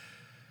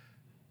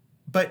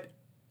 But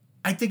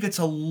I think it's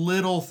a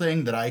little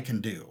thing that I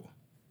can do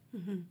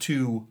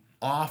to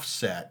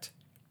offset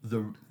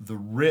the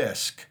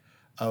risk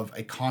of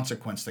a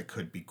consequence that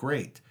could be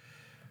great.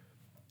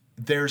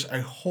 There's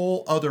a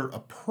whole other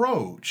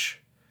approach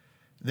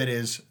that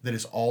is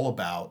all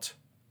about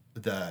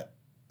the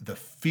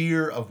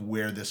fear of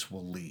where this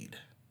will lead.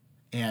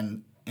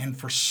 And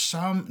for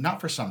some,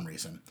 not for some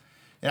reason,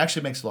 it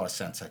actually makes a lot of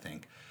sense, I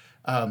think.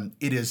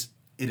 It is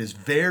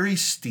very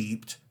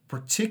steeped,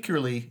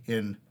 particularly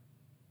in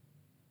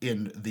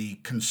the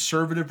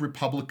conservative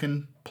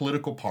Republican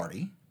political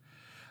party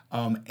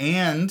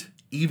and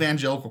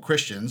evangelical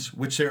Christians,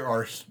 which there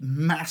are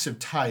massive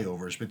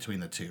tie-overs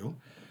between the two,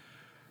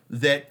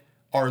 that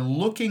are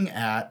looking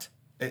at,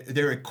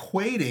 they're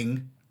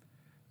equating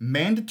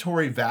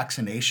mandatory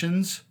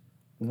vaccinations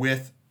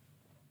with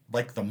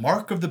like the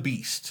mark of the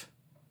beast.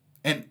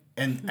 And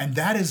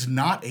that is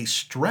not a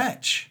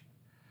stretch.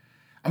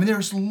 I mean,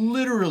 there's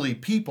literally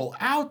people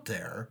out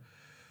there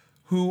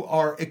who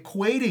are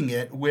equating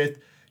it with,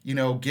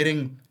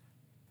 getting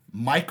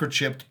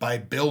microchipped by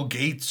Bill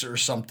Gates or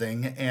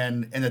something,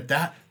 and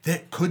that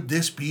could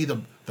this be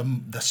the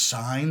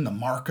sign, the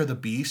mark of the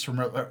beast from,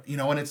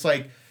 and it's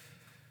like,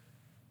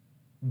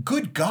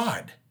 good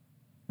God,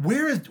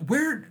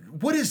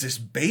 what is this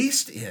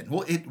based in?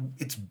 Well,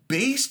 it's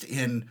based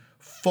in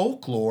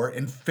folklore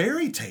and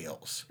fairy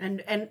tales.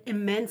 And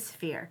immense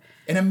fear.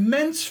 An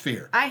immense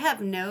fear. I have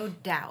no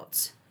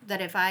doubts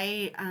that if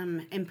I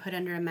am put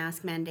under a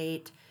mask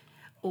mandate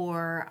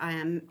or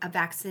a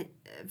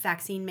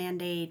vaccine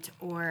mandate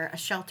or a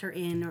shelter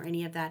in or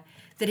any of that,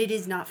 that it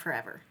is not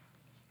forever.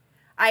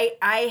 I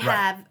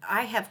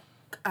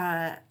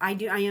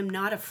am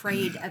not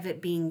afraid of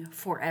it being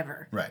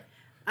forever. Right.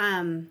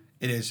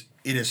 It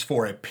is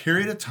for a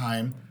period of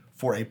time,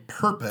 for a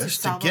purpose,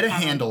 to get a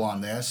handle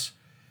on this.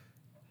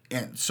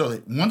 And so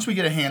that once we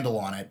get a handle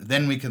on it,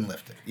 then we can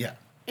lift it. Yeah.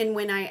 And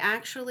when I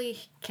actually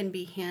can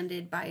be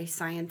handed by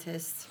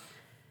scientists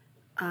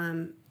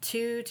 2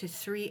 to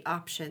 3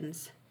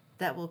 options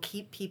that will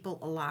keep people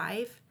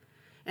alive,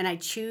 and I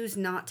choose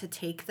not to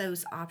take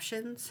those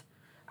options,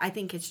 I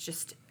think it's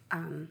just,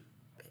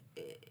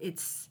 it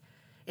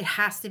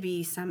has to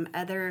be some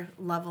other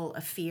level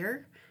of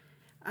fear.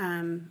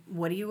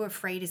 What are you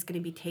afraid is going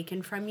to be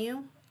taken from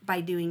you by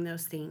doing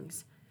those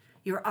things?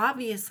 You're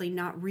obviously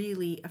not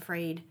really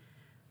afraid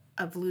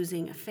of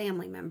losing a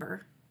family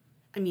member.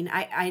 I mean,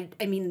 I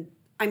mean,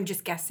 I'm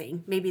just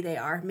guessing. Maybe they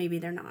are, maybe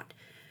they're not.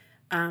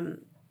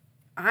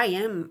 I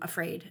am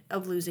afraid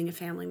of losing a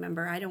family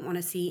member. I don't want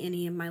to see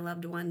any of my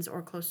loved ones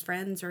or close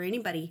friends or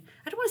anybody.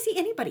 I don't want to see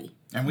anybody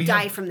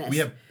die from this. We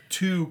have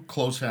 2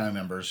 close family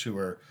members who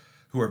are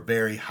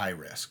very high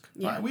risk.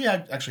 Yeah. We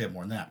actually have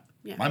more than that.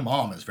 Yeah. My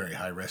mom is very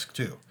high risk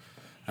too.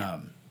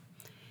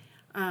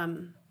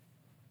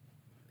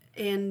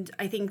 And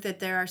I think that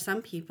there are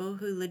some people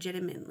who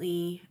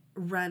legitimately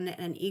run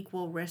an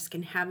equal risk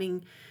in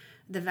having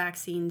the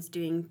vaccines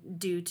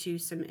due to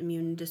some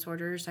immune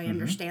disorders. I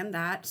understand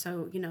that.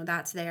 So,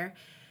 that's there.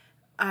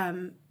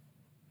 And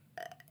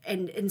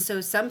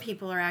so some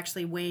people are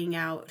actually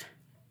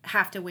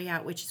have to weigh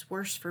out which is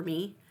worse for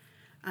me.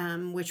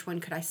 Which one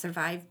could I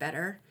survive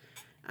better?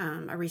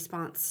 A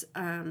response,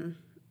 like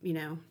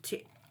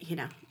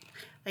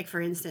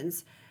for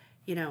instance,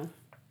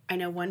 I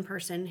know one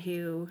person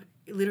who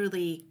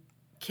literally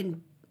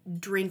can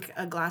drink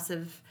a glass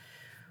of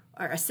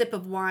or a sip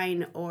of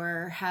wine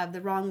or have the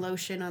wrong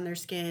lotion on their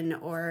skin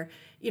or,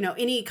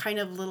 any kind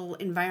of little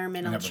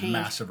environmental change.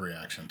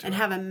 And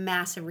have a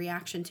massive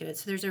reaction to it.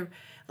 So there's an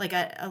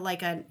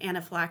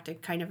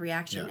anaphylactic kind of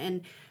reaction. Yeah.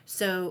 And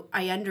so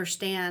I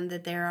understand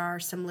that there are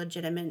some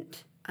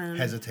legitimate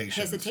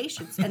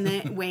hesitations and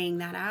then weighing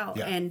that out.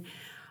 Yeah. And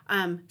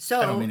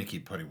so I don't mean to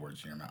keep putting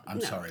words in your mouth. I'm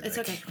sorry. It's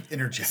okay.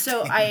 Interjecting.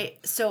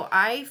 So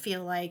I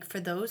feel like for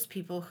those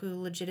people who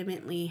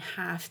legitimately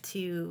have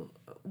to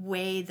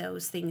weigh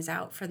those things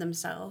out for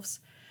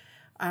themselves,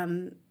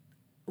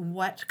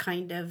 what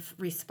kind of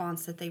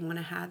response that they want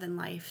to have in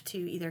life to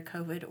either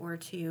COVID or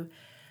to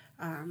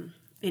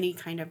any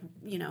kind of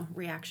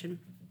reaction,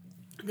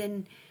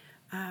 then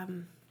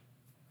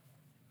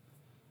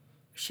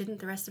shouldn't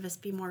the rest of us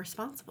be more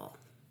responsible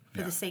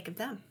for the sake of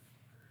them?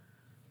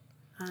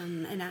 I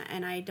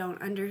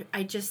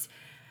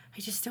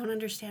just don't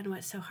understand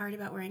what's so hard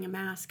about wearing a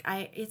mask.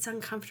 It's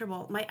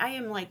uncomfortable. I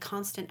am like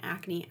constant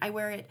acne. I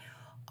wear it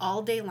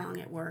all day long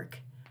at work.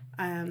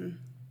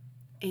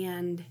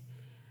 And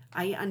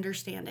I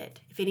understand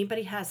it. If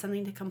anybody has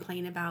something to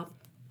complain about,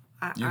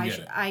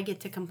 I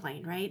get to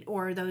complain, right?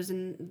 Or those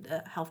in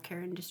the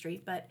healthcare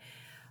industry. But,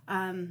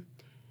 and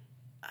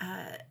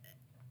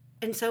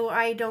so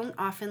I don't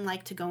often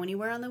like to go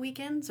anywhere on the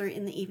weekends or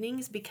in the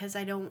evenings because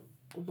I don't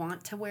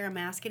want to wear a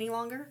mask any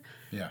longer.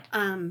 Yeah.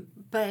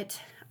 But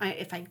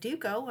if I do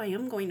go, I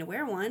am going to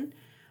wear one.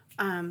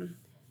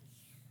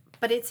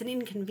 But it's an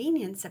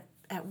inconvenience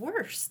at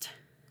worst.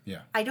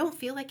 Yeah. I don't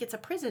feel like it's a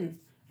prison.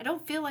 I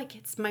don't feel like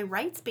it's my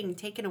rights being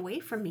taken away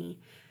from me.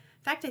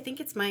 In fact, I think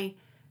it's my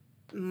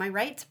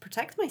right to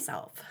protect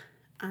myself,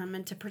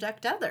 and to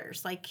protect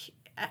others. Like,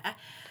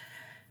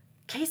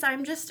 Case,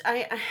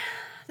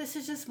 this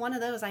is just one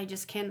of those I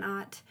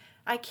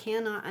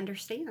cannot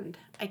understand.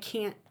 I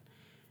can't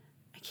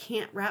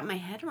wrap my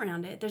head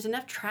around it. There's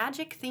enough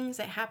tragic things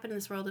that happen in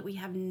this world that we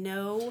have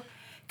no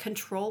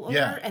control over,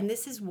 Yeah. and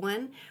this is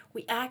one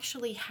we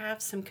actually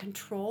have some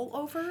control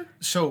over.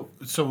 So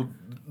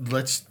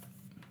let's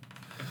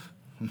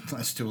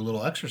do a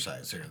little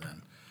exercise here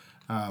then.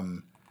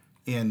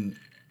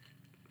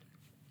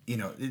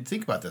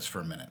 Think about this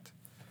for a minute,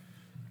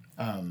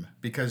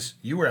 because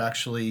you were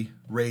actually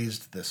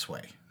raised this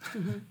way.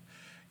 Mm-hmm.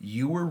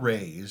 You were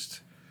raised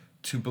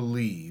to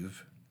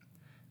believe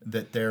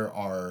that there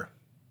are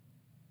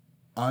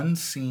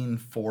unseen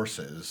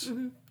forces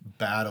Mm-hmm.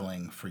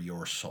 battling for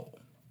your soul.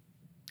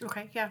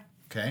 Okay, yeah.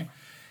 Okay,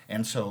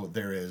 and so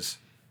there is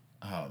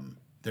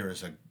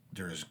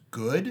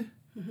good,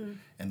 Mm-hmm.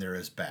 and there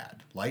is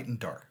bad, light and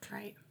dark,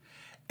 Right.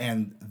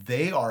 and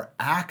they are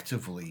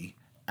actively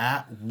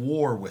at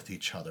war with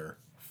each other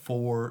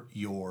for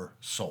your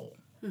soul,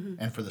 Mm-hmm.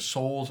 and for the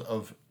souls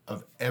of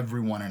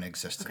everyone in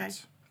existence. Okay.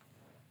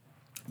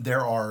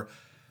 There are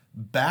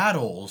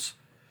battles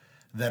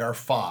that are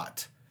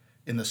fought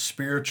in the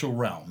spiritual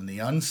realm, the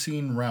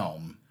unseen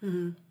realm,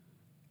 Mm-hmm.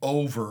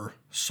 over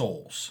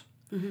souls.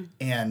 Mm-hmm.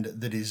 And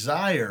the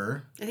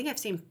desire, I think I've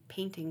seen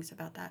paintings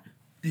about that.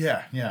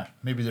 yeah,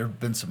 maybe there have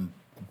been some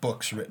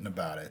books written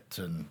about it,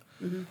 and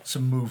Mm-hmm.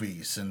 some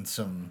movies, and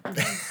some.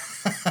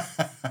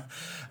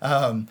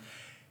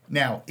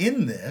 Now,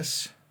 in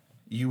this,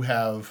 you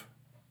have,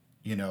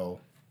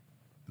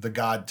 the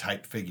God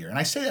type figure, and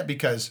I say that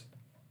because,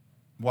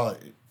 while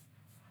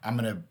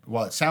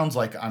it sounds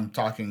like I'm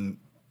talking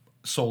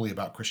solely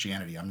about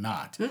Christianity, I'm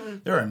not.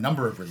 Mm-mm. There are a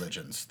number of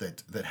religions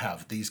that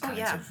have these kinds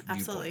yeah, of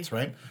absolutely. viewpoints,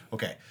 right?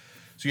 Okay,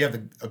 so you have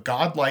a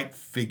godlike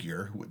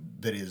figure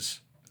that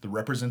is the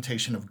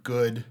representation of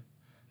good,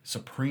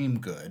 supreme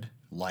good,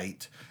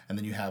 light, and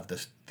then you have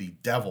the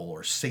devil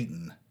or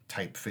Satan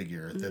type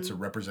figure that's a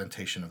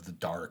representation of the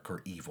dark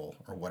or evil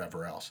or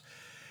whatever else.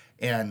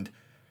 And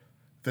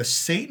the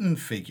Satan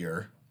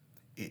figure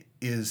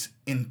is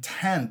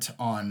intent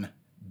on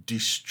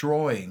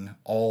destroying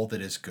all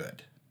that is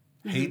good,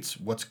 hates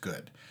what's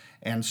good,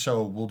 and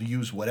so will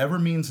use whatever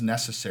means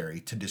necessary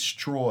to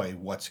destroy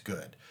what's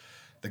good.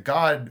 The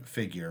God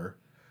figure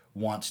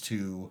wants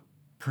to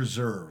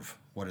preserve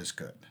what is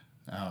good,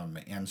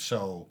 and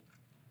so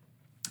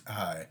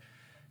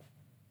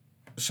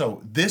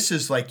this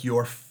is like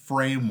your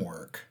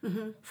framework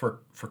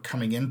for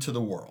coming into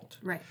the world,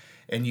 Right.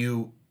 and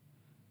you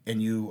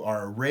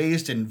are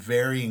raised in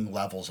varying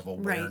levels of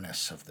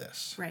awareness of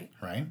this, Right.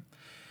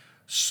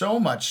 So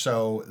much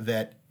so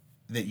that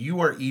you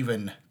are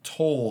even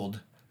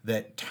told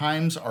that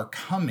times are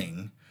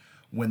coming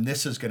when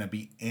this is going to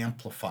be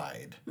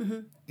amplified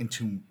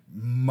into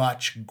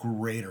much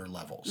greater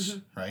levels,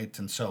 right?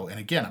 And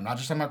again, I'm not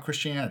just talking about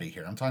Christianity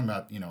here. I'm talking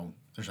about,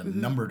 there's a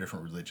number of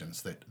different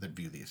religions that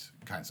view these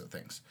kinds of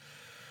things.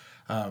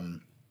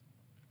 And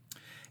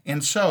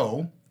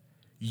so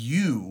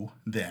you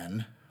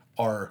then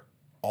are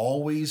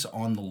always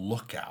on the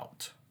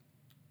lookout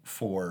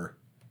for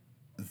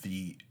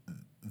the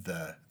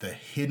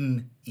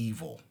hidden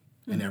evil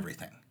in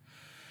everything.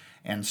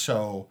 And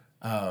so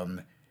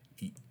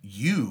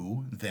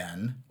you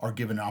then are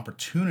given an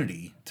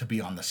opportunity to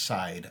be on the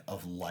side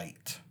of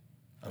light,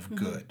 of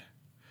good,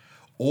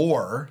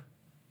 or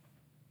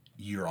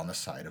you're on the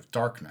side of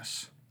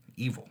darkness,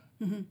 evil.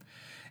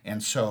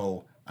 And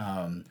so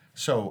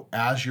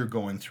as you're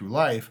going through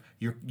life,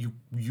 you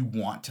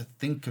want to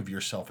think of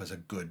yourself as a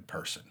good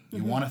person.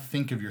 You want to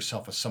think of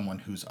yourself as someone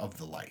who's of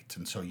the light.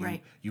 And so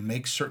you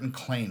make certain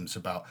claims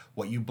about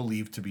what you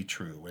believe to be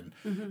true,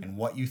 and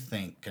what you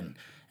think, and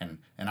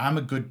I'm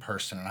a good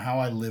person, and how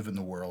I live in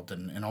the world,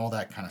 and all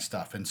that kind of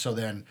stuff. And so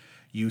then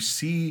you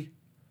see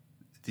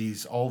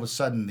all of a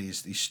sudden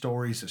these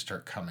stories that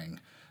start coming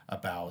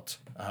about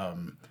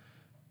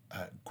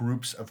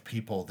groups of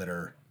people that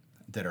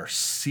are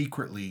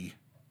secretly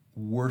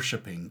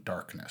worshiping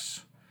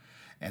darkness,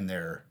 and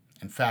they're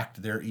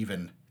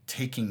even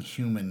taking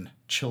human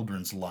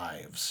children's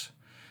lives,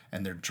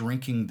 and they're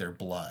drinking their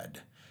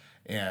blood,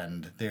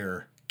 and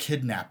they're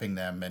kidnapping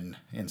them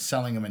and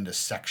selling them into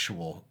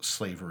sexual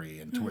slavery,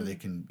 and to where they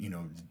can,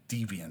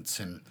 deviance,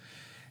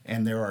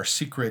 and there are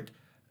secret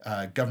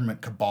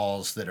government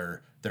cabals that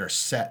are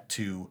set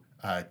to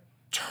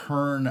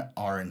turn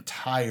our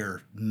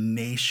entire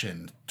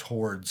nation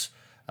towards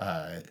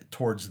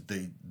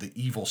the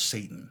evil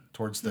Satan,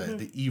 towards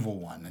the evil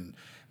one, and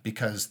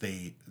because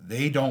they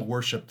don't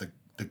worship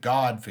the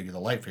God figure, the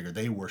light figure,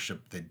 they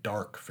worship the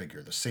dark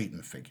figure, the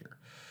Satan figure,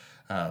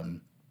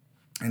 and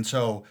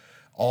so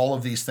all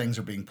of these things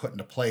are being put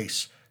into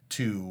place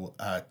to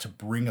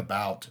bring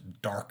about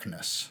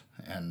darkness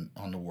and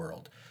on the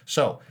world.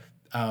 So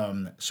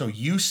So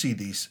you see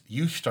these,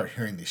 you start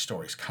hearing these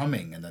stories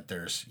coming, and that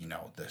there's,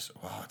 this,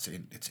 well,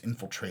 it's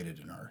infiltrated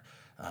in our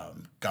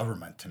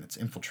government, and it's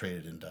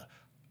infiltrated into,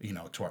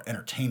 to our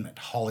entertainment,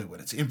 Hollywood.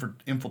 It's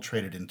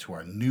infiltrated into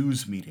our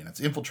news media, and it's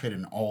infiltrated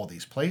in all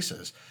these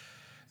places.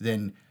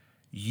 Then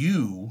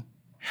you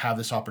have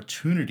this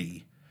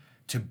opportunity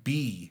to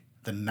be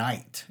the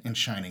knight in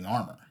shining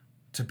armor,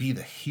 to be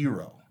the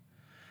hero.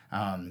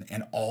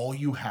 And all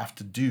you have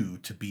to do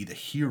to be the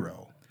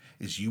hero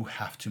is you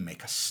have to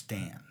make a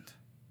stand.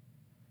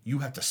 You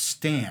have to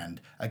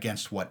stand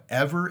against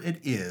whatever it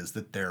is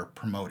that they're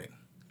promoting.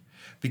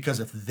 Because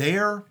if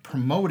they're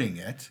promoting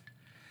it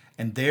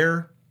and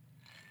they're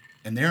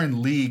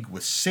in league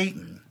with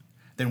Satan,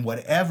 then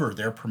whatever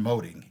they're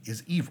promoting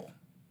is evil.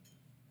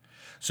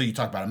 So you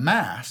talk about a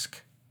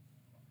mask.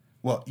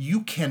 Well,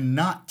 you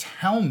cannot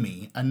tell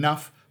me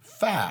enough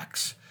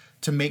facts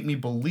to make me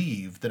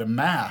believe that a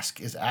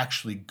mask is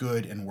actually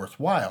good and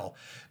worthwhile,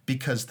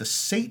 because the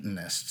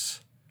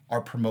Satanists are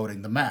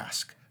promoting the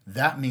mask.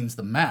 That means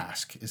the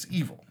mask is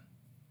evil.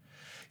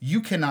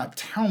 You cannot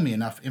tell me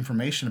enough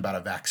information about a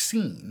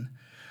vaccine,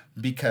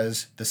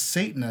 because the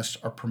Satanists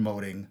are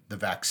promoting the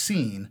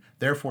vaccine,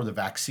 therefore the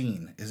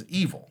vaccine is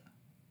evil.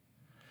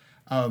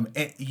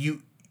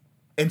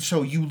 And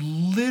so you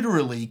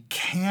literally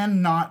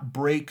cannot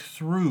break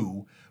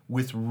through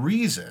with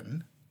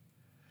reason.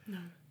 No.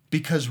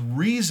 Because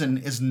reason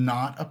is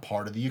not a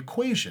part of the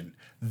equation.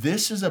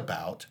 This is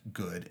about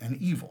good and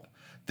evil.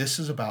 This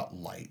is about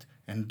light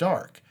and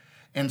dark.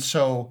 And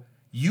so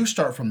you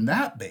start from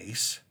that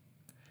base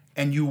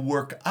and you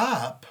work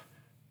up,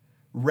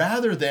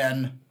 rather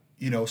than,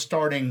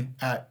 starting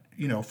at,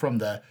 from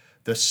the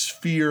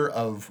sphere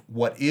of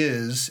what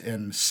is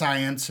and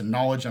science and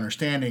knowledge,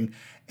 understanding,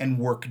 and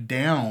work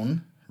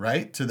down,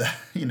 right, to the,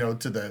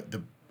 to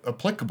the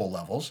applicable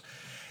levels.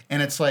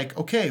 And it's like,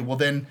 okay, well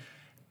then,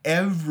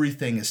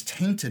 everything is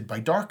tainted by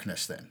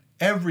darkness then.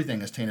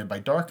 Everything is tainted by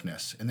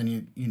darkness. And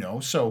then,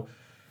 so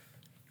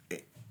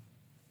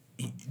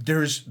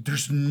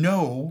there's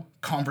no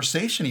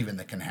conversation even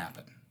that can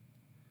happen.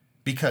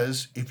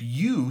 Because if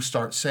you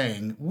start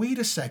saying, wait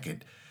a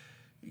second,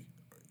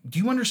 do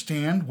you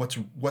understand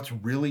what's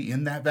really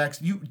in that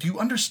vaccine? Do you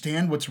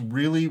understand what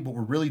we're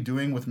really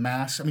doing with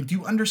masks? I mean, do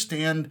you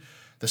understand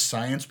the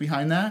science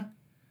behind that?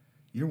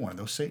 You're one of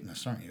those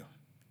Satanists, aren't you?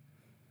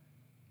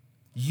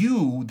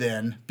 You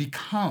then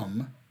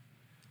become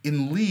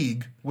in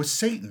league with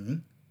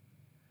Satan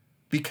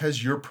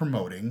because you're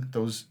promoting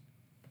those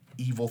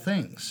evil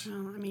things.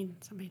 Well,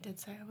 somebody did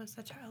say I was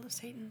the child of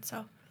Satan,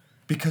 so.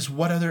 Because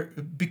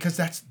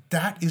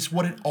that is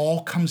what it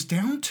all comes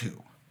down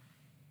to.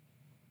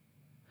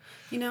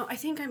 I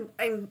think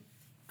I'm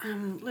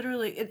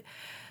literally,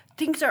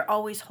 things are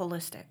always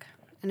holistic.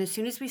 And as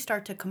soon as we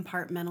start to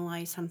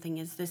compartmentalize something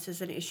as this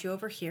is an issue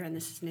over here and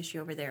this is an issue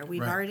over there,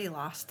 we've already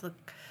lost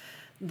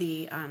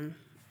the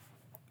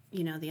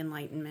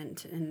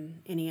enlightenment in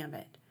any of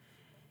it.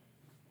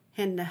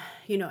 And,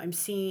 I'm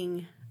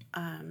seeing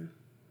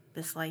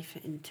this life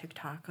in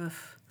TikTok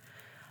of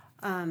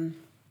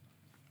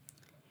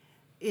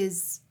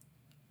is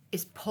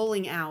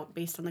pulling out,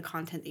 based on the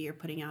content that you're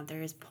putting out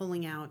there, is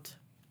pulling out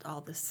all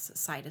this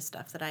side of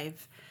stuff that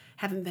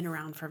haven't been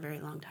around for a very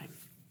long time.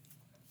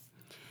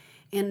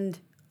 And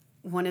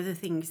one of the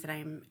things that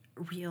I'm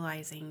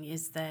realizing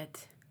is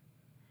that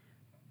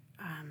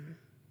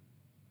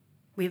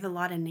we have a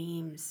lot of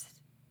names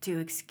to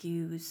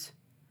excuse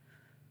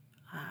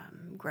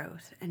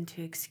growth and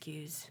to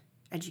excuse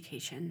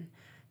education,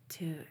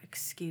 to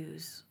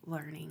excuse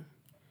learning,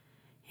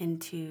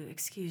 and to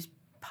excuse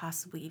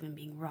possibly even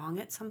being wrong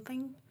at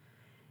something.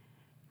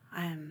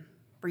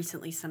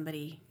 Recently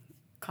somebody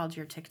called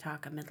your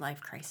TikTok a midlife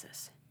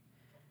crisis.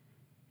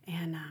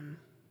 And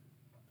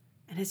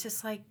it's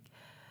just like,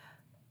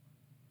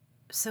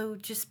 so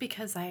just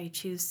because I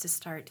choose to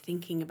start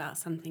thinking about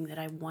something that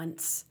I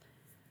once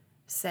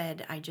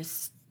said I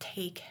just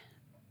take,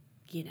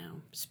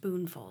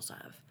 spoonfuls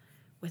of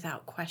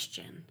without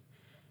question,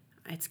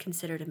 it's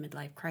considered a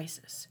midlife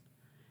crisis.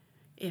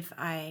 If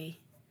I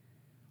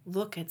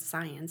look at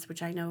science,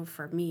 which I know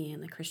for me in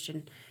the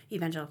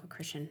evangelical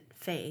Christian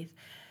faith,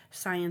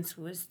 science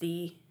was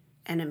the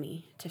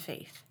enemy to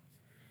faith.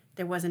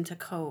 There wasn't a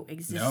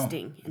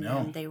coexisting in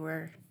them. They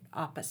were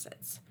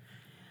opposites.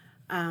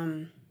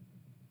 And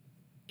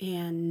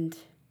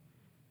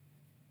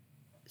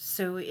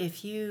so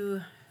if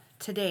you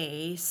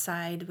today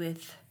side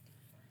with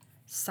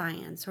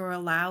science or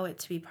allow it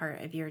to be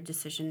part of your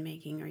decision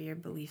making or your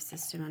belief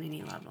system on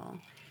any level,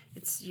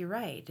 you're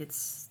right.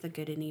 It's the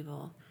good and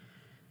evil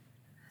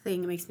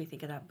thing. It makes me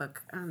think of that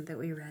book that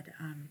we read,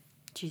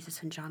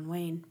 Jesus and John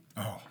Wayne.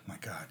 Oh my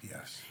God,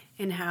 yes.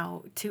 And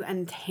how to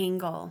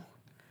untangle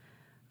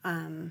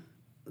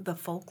the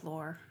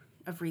folklore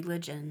of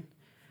religion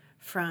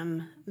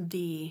from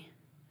the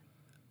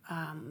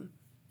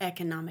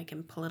economic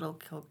and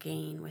political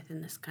gain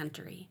within this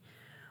country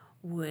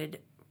would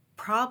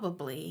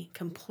probably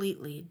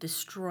completely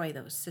destroy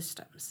those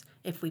systems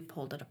if we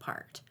pulled it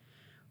apart.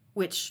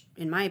 which,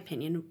 in my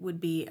opinion,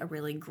 would be a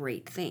really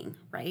great thing,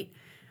 right?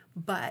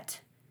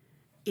 But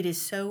it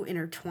is so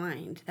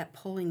intertwined that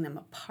pulling them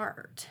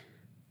apart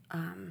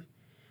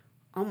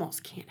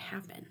almost can't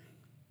happen.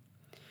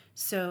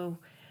 So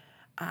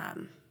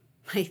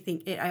I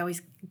think I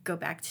always go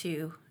back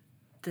to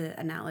the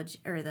analogy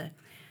or the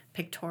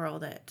pictorial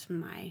that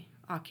my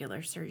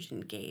ocular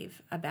surgeon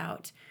gave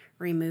about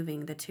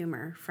removing the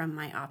tumor from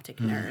my optic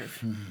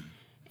nerve.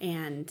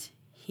 And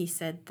he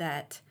said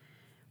that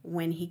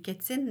when he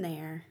gets in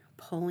there,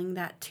 pulling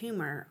that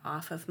tumor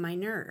off of my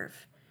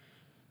nerve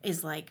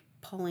is like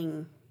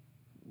pulling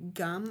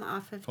gum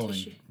off of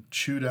tissue.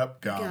 Chewed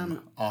up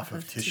gum off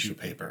of tissue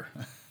paper.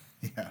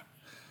 Yeah.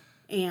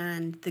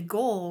 And the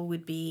goal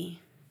would be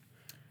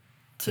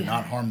to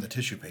not harm the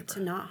tissue paper. To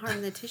not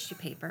harm the tissue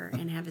paper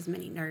and have as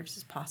many nerves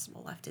as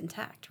possible left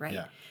intact, right?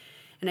 Yeah.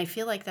 And I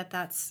feel like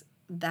that's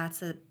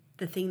the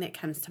thing that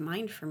comes to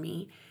mind for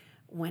me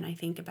when I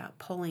think about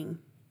pulling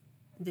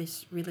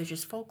this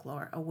religious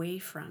folklore away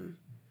from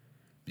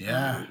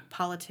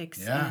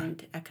politics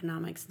and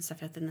economics and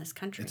stuff within this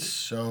country.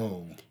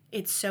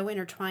 It's so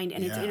intertwined,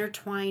 and it's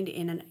intertwined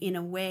in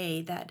a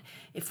way that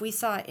if we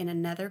saw it in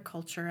another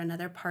culture,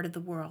 another part of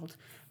the world,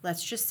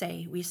 let's just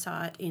say we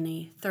saw it in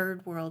a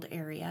third world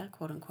area,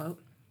 quote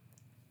unquote,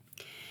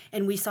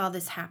 and we saw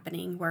this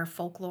happening where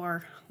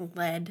folklore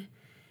led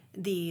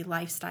the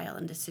lifestyle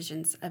and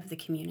decisions of the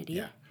community.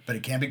 Yeah. But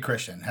it can't be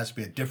Christian. It has to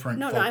be a different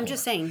folklore. No, I'm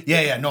just saying.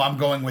 Yeah. No, I'm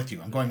going with you.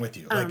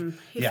 Like,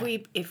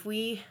 if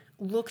we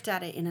looked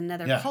at it in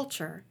another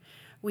culture,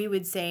 we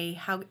would say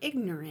how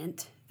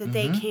ignorant that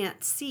they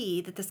can't see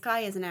that the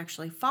sky isn't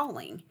actually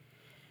falling,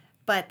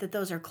 but that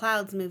those are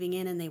clouds moving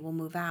in and they will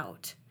move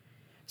out.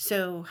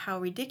 So how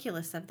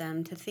ridiculous of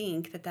them to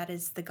think that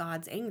is the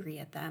gods angry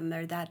at them,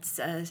 or that's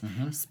a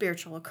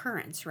spiritual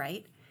occurrence,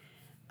 right?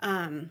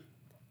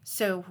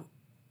 So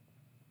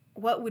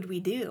what would we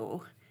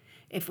do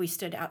if we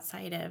stood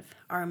outside of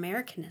our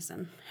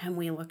Americanism and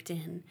we looked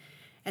in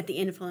at the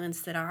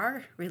influence that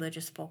our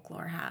religious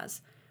folklore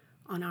has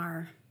on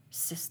our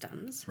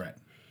systems? Right.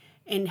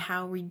 And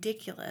how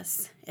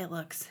ridiculous it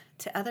looks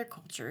to other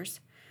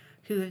cultures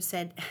who have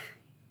said,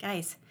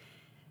 guys,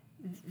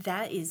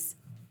 that is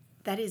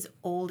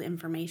old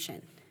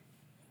information.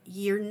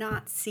 You're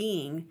not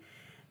seeing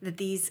that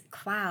these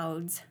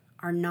clouds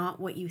are not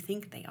what you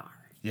think they are.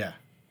 Yeah.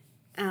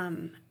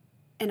 And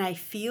I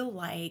feel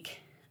like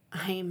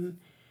I'm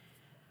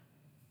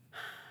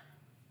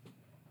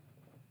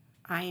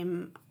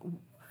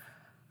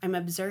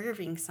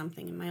observing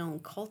something in my own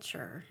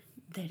culture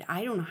that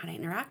I don't know how to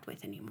interact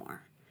with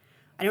anymore.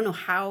 I don't know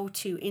how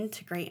to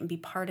integrate and be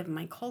part of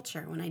my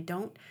culture when I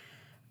don't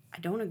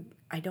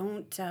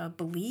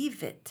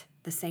believe it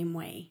the same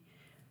way.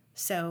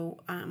 So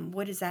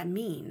what does that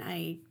mean?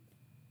 I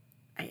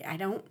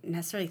don't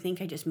necessarily think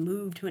I just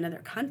moved to another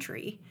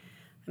country.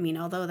 I mean,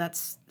 although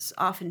that's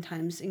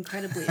oftentimes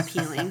incredibly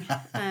appealing.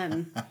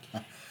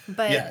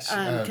 But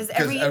because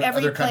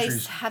every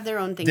place have their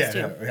own things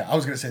too. Yeah, I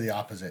was going to say the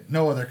opposite.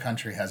 No other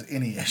country has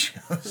any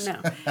issues. No,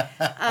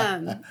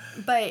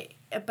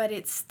 but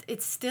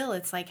it's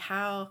still like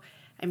how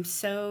I'm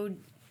so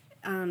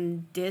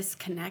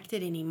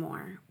disconnected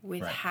anymore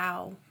with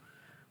how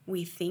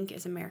we think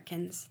as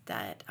Americans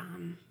that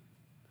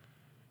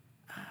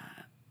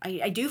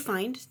I do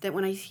find that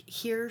when I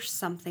hear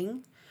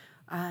something,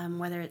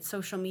 whether it's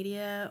social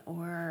media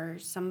or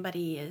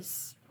somebody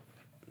is,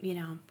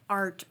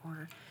 art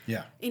or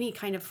any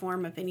kind of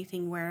form of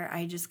anything where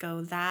I just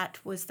go, that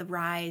was the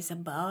rise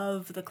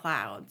above the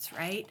clouds,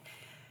 right?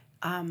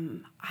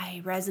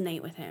 I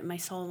resonate with it. My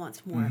soul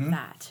wants more of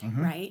that,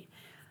 right?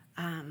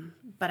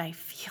 But I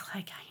feel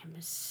like I am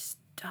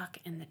stuck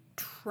in the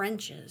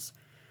trenches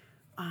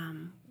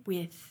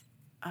with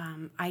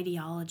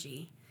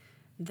ideology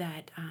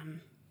that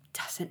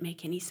doesn't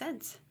make any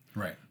sense.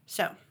 Right.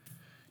 So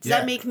does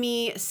that make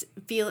me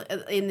feel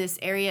in this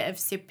area of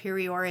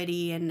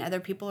superiority and other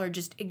people are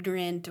just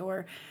ignorant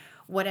or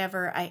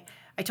whatever? I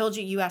told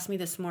you asked me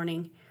this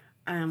morning,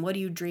 what do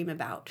you dream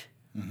about?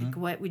 Like,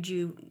 what do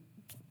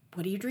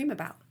you dream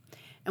about?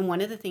 And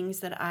one of the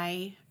things that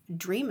I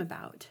dream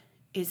about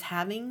is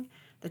having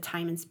the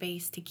time and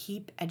space to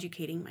keep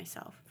educating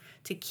myself,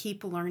 to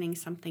keep learning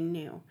something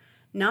new.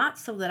 Not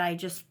so that I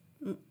just,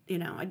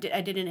 I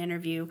did an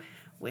interview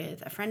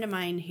with a friend of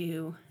mine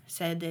who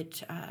said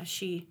that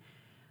she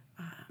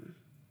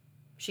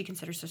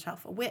considers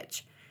herself a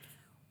witch.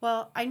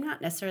 Well, I'm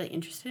not necessarily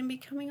interested in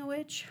becoming a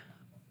witch.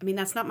 I mean,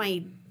 that's not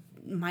my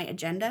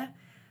agenda.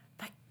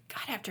 But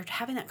God, after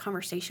having that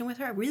conversation with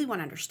her, I really want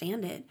to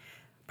understand it.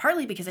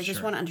 Partly because I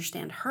just want to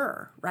understand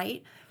her,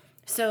 right?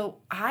 So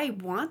I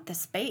want the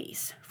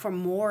space for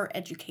more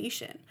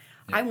education.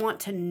 Yeah. I want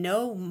to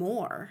know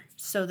more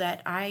so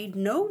that I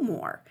know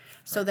more,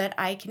 so that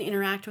I can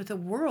interact with the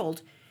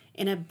world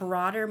in a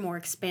broader, more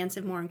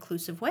expansive, more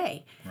inclusive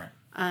way. Right.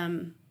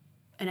 And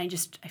I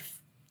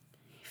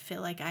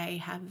feel like I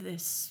have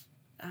this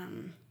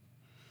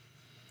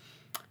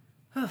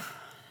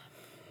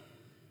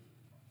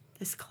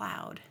this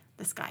cloud.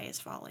 The sky is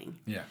falling.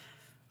 Yeah.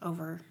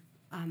 Over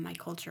my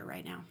culture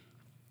right now.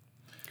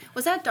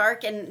 Was that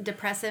dark and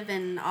depressive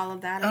and all of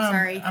that? I'm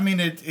sorry. I mean,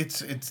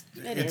 it's is,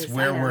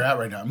 where we're at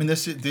right now. I mean,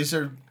 these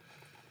are.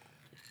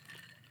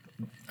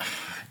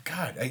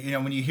 God,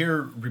 when you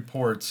hear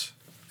reports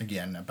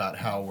again about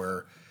how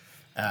we're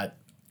at,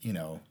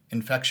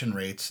 infection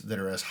rates that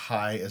are as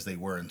high as they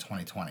were in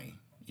 2020,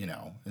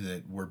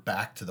 that we're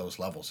back to those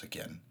levels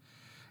again,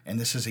 and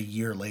this is a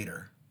year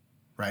later,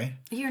 right?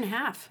 A year and a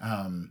half.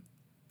 I'm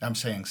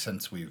saying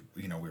since we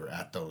were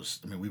at those.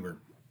 I mean, we were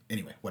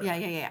anyway. Whatever.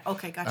 Yeah.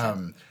 Okay,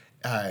 gotcha.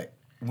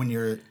 When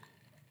you're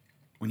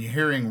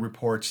hearing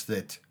reports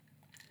that,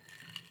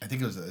 I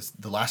think it was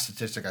the last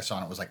statistic I saw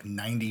on it was like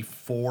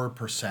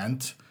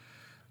 94%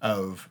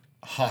 of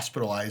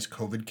hospitalized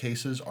COVID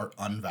cases are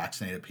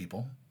unvaccinated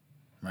people,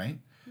 right?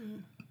 Mm-hmm.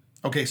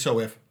 Okay, so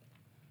if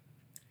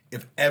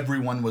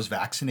everyone was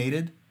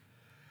vaccinated,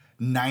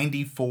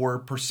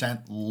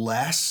 94%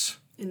 less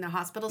in the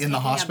hospitals, in the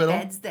hospital,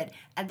 beds that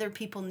other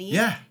people need.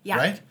 Yeah.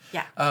 Right.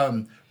 Yeah.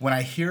 When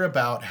I hear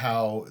about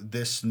how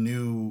this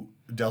new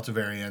Delta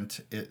variant,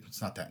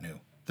 it's not that new.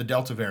 The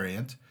Delta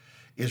variant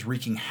is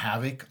wreaking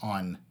havoc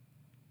on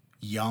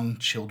young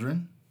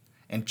children,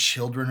 and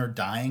children are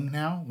dying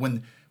now.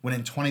 When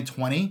in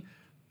 2020,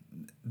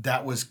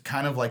 that was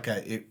kind of like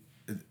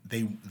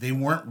they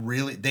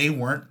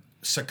weren't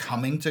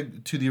succumbing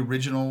to the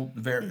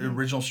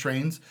original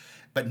strains,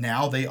 but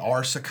now they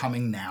are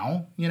succumbing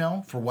now,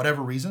 for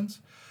whatever reasons.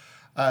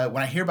 When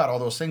I hear about all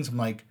those things, I'm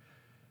like,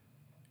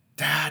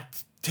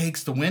 that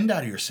takes the wind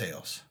out of your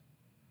sails.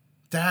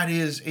 That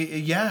is,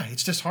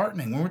 it's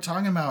disheartening. When we're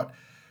talking about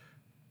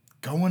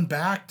going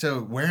back to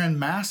wearing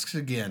masks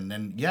again,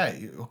 and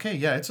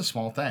it's a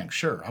small thing.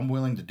 Sure, I'm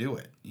willing to do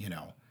it,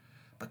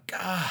 But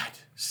God,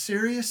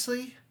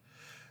 seriously,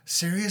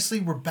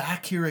 we're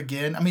back here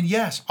again. I mean,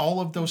 yes,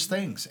 all of those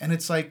things. And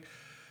it's like,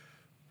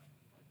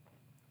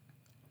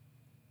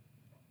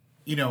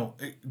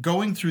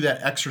 going through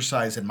that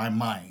exercise in my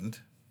mind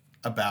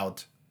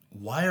about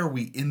why are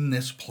we in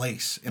this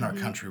place in our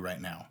country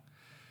right now,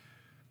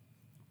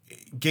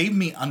 it gave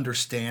me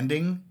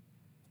understanding,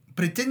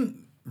 but it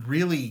didn't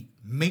really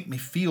make me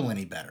feel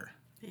any better.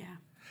 Yeah.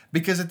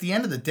 Because at the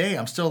end of the day,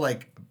 I'm still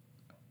like,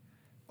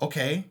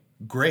 okay,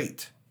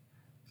 great.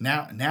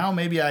 Now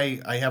maybe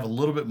I have a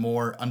little bit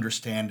more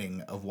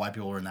understanding of why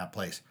people are in that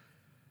place.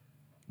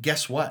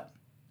 Guess what?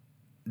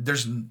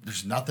 There's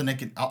nothing that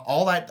can,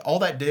 all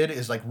that did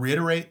is like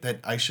reiterate that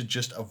I should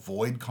just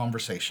avoid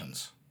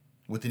conversations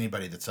with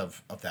anybody that's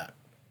of that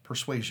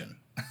persuasion,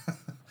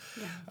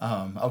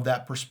 of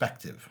that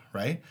perspective,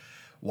 right?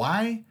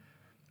 Why?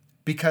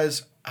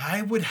 Because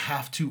I would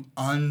have to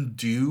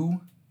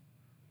undo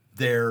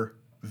their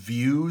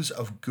views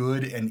of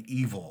good and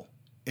evil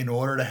in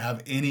order to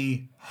have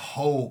any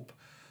hope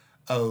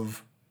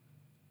of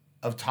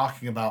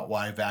talking about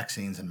why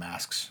vaccines and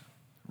masks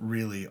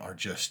really are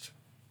just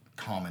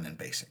common and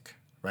basic,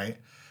 right?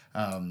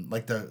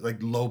 Like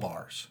low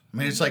bars. I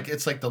mean, it's like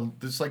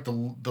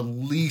the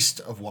least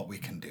of what we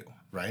can do,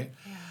 right?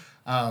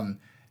 Yeah.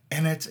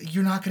 And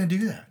you're not going to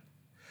do that.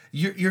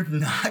 You're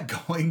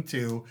not going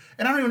to,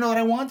 and I don't even know that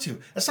I want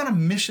to. That's not a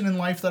mission in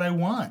life that I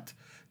want,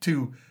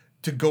 to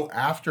go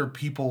after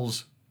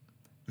people's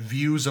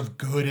views of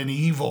good and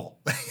evil.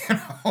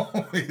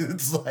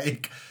 It's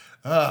like,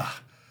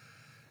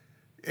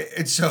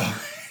 it's so,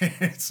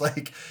 it's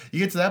like you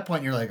get to that point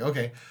and you're like,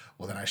 okay,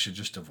 well then I should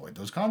just avoid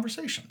those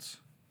conversations,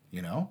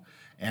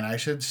 and I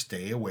should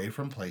stay away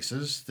from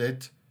places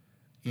that,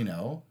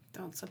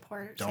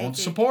 don't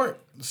support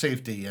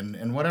safety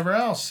and whatever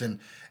else, and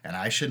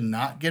I should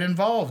not get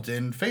involved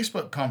in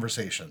Facebook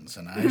conversations,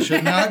 and I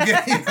should not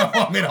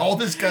get all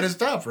this kind of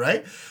stuff,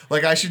 right?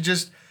 Like I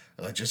just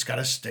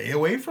gotta stay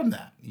away from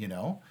that,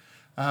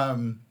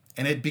 and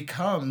it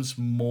becomes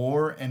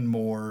more and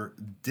more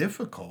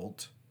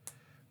difficult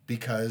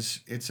because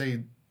there's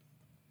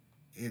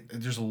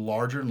a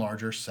larger and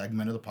larger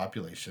segment of the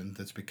population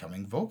that's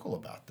becoming vocal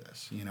about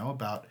this,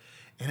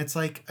 and it's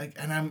like,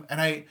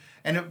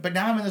 but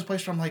now I'm in this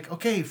place where I'm like,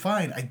 okay,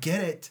 fine, I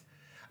get it.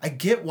 I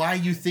get why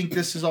you think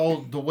this is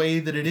all the way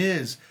that it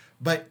is,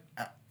 but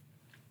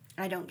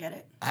I don't get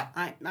it.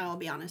 I'll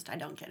be honest, I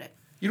don't get it.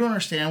 You don't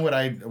understand what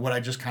I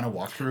just kind of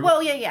walked through?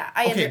 Well, yeah.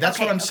 That's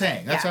what I'm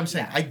saying. That's what I'm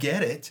saying. Yeah. I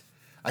get it.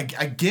 I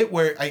get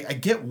I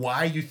get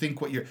why you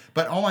think what you're,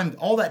 but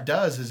all that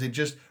does is it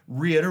just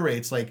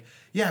reiterates like,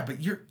 yeah, but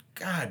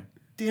God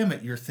damn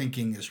it, your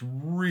thinking is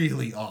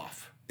really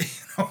off.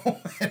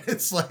 And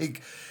it's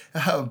like,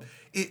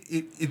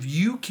 if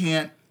you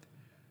can't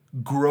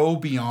grow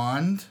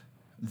beyond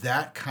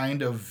that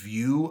kind of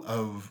view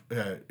of,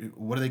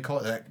 what do they call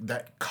it?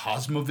 That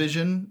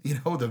cosmovision,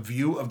 the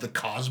view of the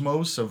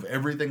cosmos of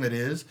everything that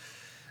is,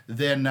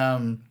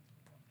 then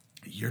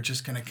you're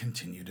just going to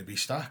continue to be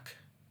stuck,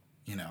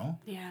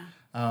 Yeah.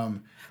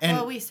 And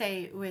we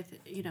say with,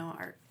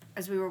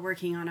 as we were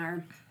working on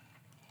our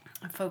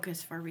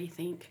focus for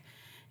Rethink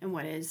and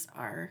what is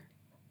our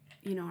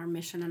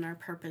mission and our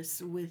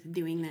purpose with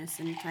doing this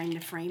and trying to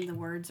frame the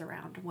words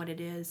around what it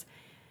is,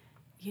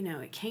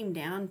 it came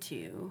down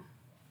to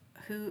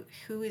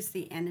who is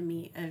the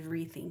enemy of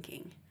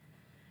rethinking?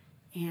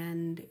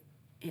 And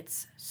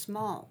it's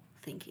small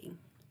thinking.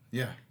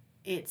 Yeah.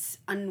 It's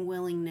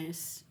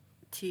unwillingness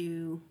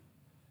to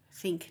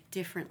think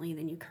differently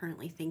than you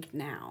currently think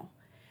now.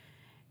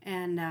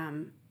 And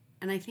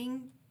I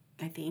think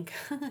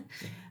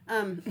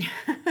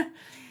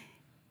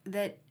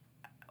that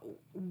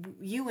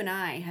you and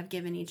I have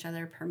given each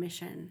other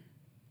permission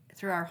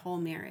through our whole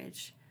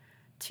marriage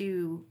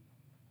to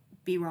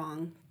be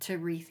wrong, to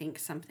rethink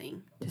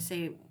something, to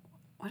say,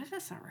 what if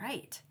that's not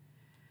right?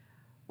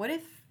 What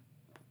if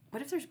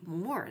there's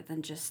more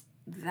than just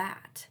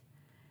that?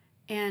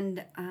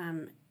 And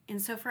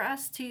so for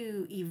us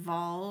to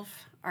evolve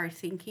our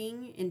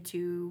thinking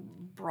into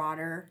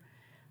broader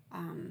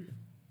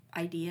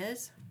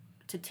ideas,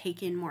 to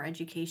take in more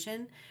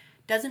education,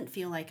 doesn't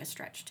feel like a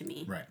stretch to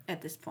me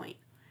at this point.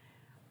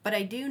 But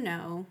I do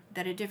know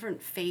that at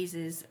different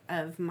phases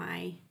of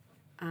my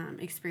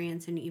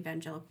experience in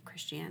evangelical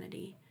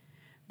Christianity,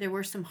 there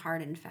were some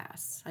hard and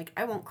fasts. Like,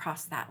 I won't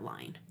cross that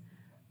line.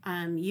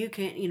 You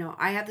can,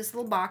 I have this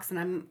little box,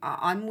 and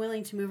I'm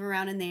willing to move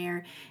around in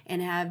there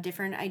and have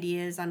different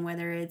ideas on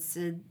whether it's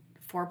a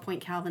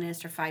 4-point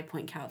Calvinist or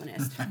 5-point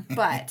Calvinist.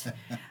 But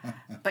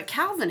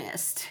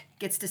Calvinist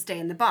gets to stay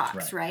in the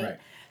box, right?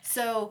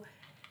 So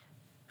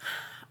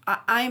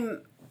I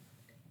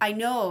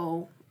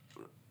know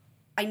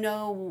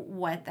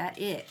what that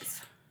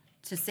is.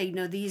 To say,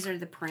 no, these are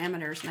the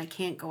parameters and I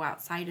can't go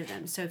outside of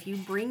them. So if you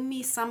bring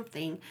me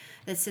something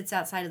that sits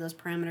outside of those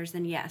parameters,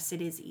 then yes,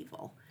 it is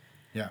evil.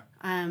 Yeah.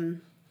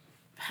 I'm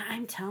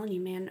telling you,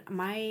 man,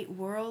 my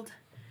world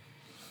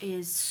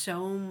is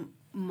so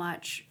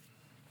much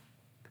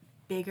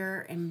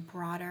bigger and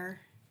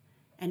broader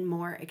and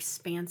more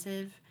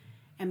expansive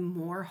and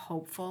more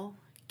hopeful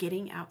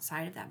getting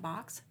outside of that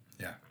box.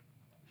 Yeah.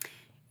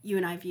 You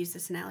and I have used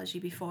this analogy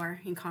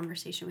before in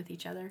conversation with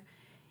each other,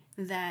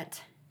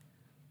 that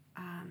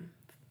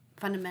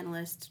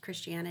fundamentalist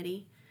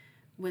Christianity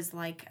was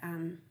like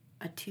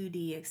a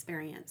 2D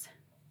experience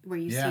where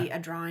you see a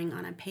drawing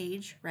on a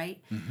page,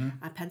 right? Mm-hmm.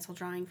 A pencil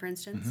drawing, for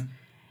instance.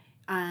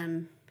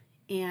 Mm-hmm.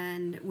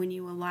 And when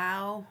you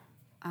allow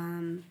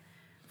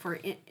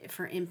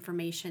for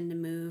information to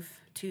move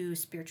to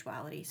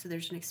spirituality, so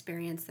there's an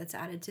experience that's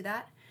added to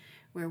that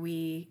where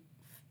we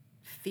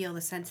feel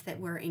the sense that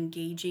we're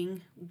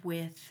engaging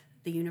with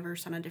the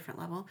universe on a different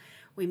level,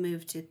 we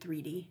move to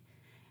 3D.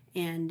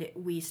 And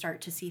we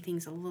start to see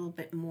things a little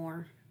bit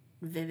more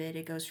vivid.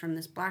 It goes from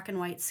this black and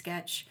white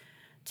sketch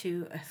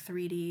to a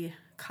 3D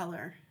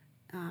color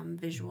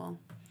visual.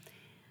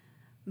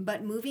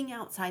 But moving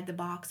outside the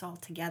box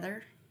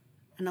altogether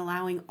and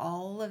allowing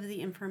all of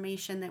the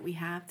information that we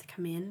have to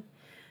come in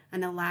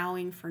and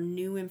allowing for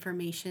new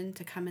information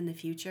to come in the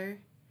future,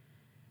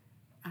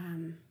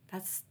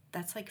 that's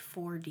like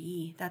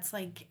 4D. That's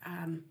like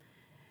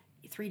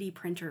 3D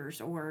printers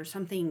or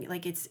something.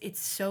 Like it's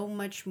so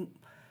much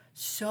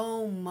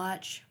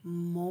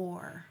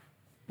more.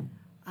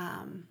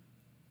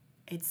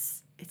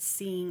 It's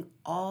seeing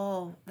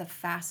all the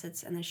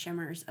facets and the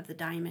shimmers of the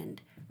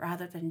diamond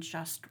rather than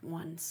just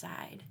one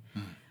side.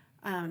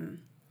 And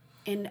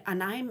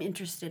I'm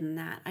interested in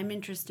that. I'm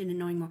interested in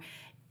knowing more.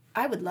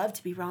 I would love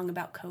to be wrong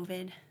about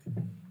COVID.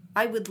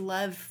 I would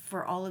love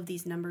for all of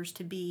these numbers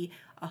to be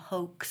a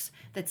hoax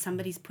that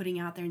somebody's putting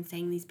out there and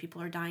saying these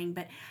people are dying.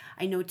 But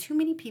I know too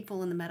many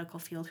people in the medical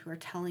field who are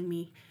telling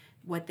me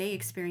what they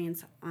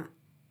experience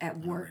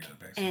at work,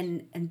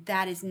 and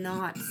that is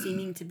not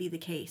seeming to be the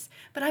case.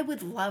 But I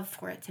would love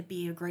for it to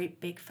be a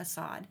great big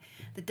facade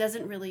that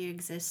doesn't really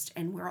exist,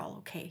 and we're all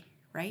okay,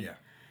 right?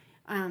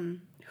 Yeah.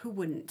 Who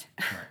wouldn't?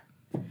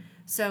 Right.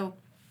 So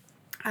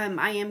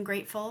I am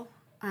grateful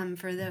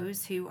for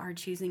those who are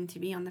choosing to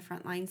be on the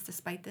front lines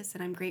despite this,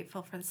 and I'm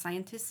grateful for the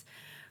scientists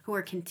who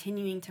are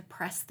continuing to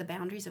press the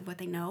boundaries of what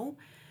they know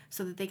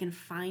so that they can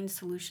find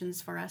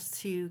solutions for us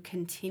to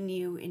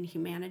continue in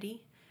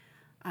humanity.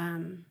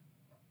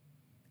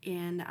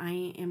 And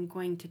I am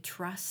going to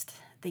trust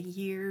the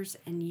years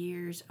and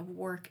years of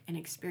work and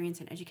experience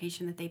and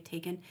education that they've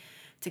taken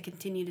to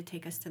continue to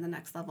take us to the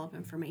next level of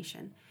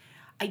information.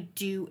 I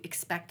do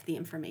expect the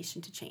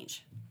information to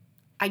change.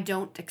 I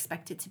don't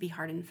expect it to be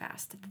hard and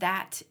fast.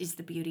 That is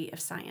the beauty of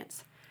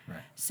science. Right.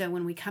 So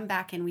when we come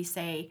back and we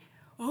say,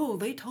 oh,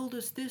 they told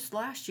us this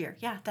last year.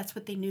 Yeah, that's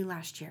what they knew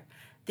last year.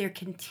 They're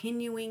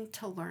continuing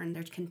to learn.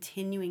 They're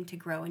continuing to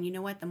grow. And you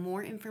know what? The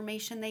more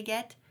information they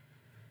get,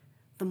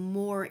 the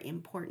more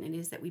important it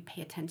is that we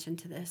pay attention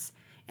to this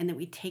and that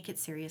we take it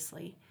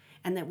seriously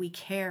and that we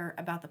care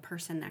about the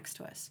person next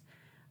to us.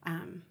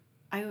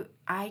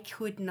 I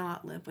could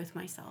not live with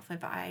myself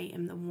if I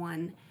am the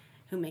one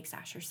who makes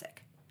Asher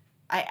sick.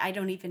 I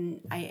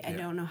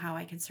don't know how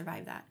I could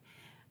survive that.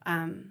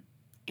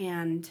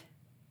 And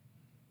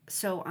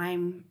so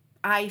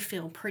I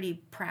feel pretty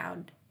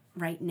proud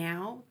right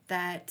now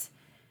that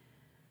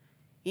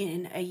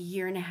in a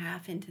year and a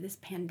half into this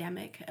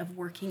pandemic of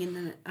working in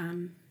the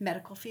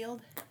medical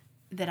field,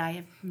 that I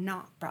have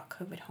not brought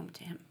COVID home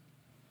to him.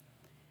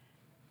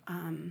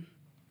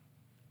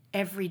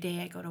 Every day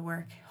I go to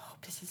work, I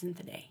hope this isn't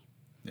the day.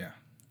 Yeah.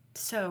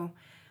 So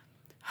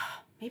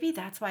maybe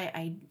that's why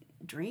I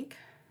drink.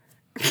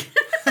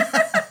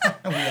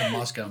 We have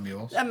Moscow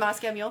mules. A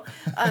Moscow Mule.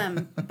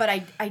 But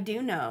I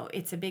do know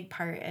it's a big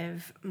part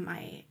of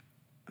my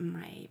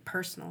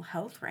personal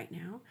health right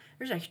now.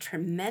 There's a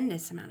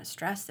tremendous amount of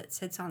stress that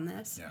sits on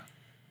this. Yeah.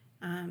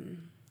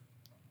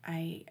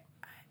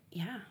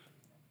 Yeah.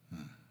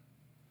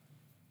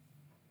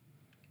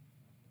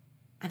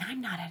 And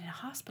I'm not at a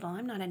hospital.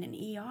 I'm not in an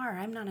ER.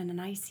 I'm not in an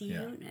ICU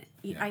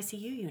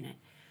unit.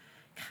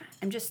 God,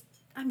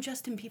 I'm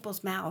just in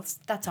people's mouths.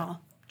 That's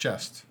all.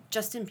 Just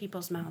in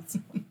people's mouths.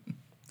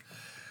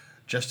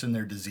 Just in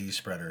their disease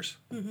spreaders.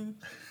 Mm-hmm.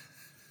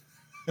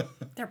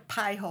 They're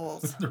pie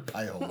holes. They're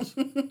pie holes.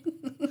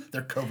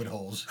 They're COVID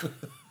holes.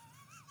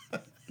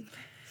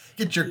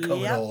 Get your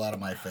COVID hole out of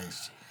my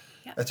face.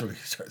 Yep. That's what we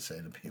start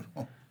saying to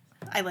people.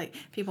 I like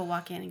people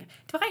walk in and go,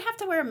 do I have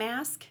to wear a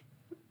mask?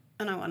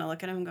 And I want to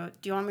look at them and go,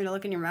 do you want me to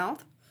look in your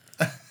mouth?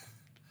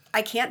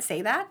 I can't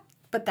say that,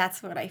 but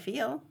that's what I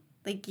feel.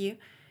 Like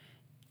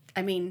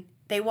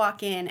they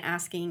walk in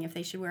asking if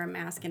they should wear a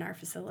mask in our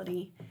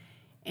facility,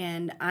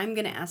 and I'm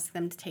going to ask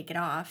them to take it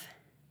off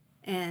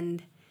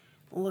and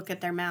look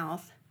at their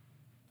mouth.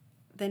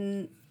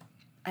 Then,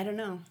 I don't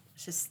know.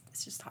 It's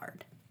just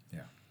hard.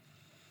 Yeah.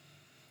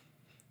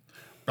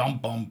 Bum,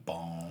 bum,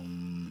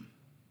 bum.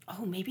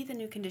 Oh, maybe the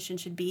new condition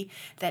should be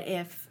that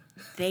if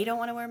they don't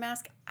want to wear a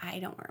mask, I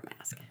don't wear a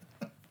mask.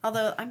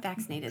 Although I'm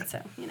vaccinated,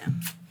 so,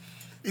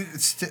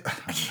 It's still, oh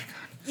my God.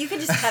 You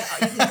can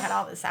cut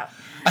all this out.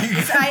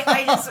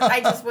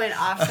 I just went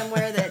off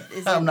somewhere that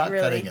isn't I'm not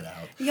really, cutting it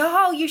out.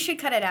 Yo, you should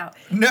cut it out.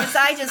 No. Because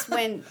I just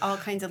went all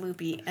kinds of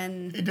loopy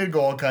and You did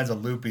go all kinds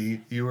of loopy.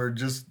 You were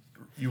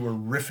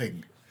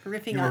riffing.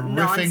 riffing You were on riffing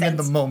nonsense. in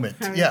the moment.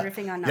 I was Yeah.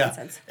 riffing on Yeah.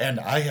 nonsense. And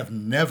I have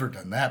never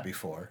done that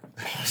before.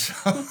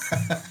 So.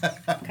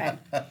 Okay.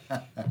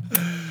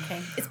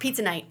 Okay. It's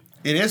pizza night.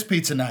 It is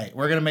pizza night.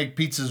 We're going to make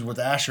pizzas with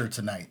Asher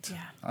tonight.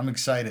 Yeah. I'm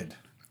excited.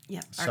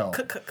 Yeah. So, Our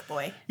cook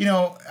boy.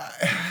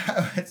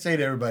 I'd say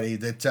to everybody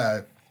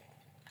that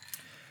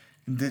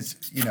this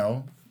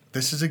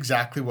is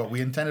exactly what we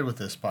intended with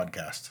this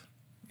podcast.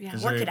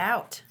 Yeah. Work it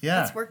out.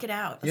 Yeah. Let's work it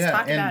out. Let's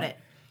talk about it.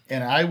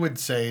 And I would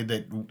say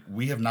that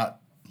we have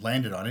not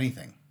landed on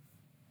anything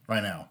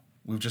right now.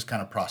 We've just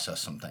kind of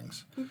processed some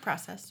things.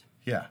 Processed.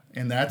 Yeah.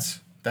 And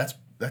that's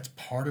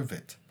part of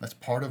it. That's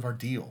part of our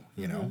deal,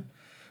 you know.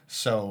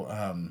 So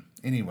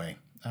anyway,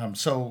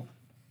 so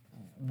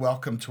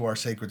welcome to our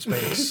sacred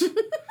space.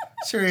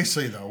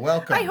 Seriously though,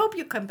 welcome. I hope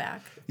you come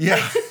back.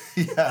 Yeah,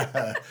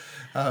 yeah.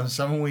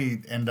 Some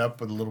we end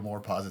up with a little more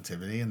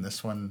positivity, and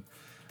this one,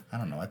 I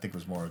don't know. I think it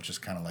was more of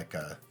just kind of like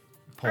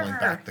pulling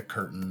back the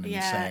curtain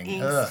and saying,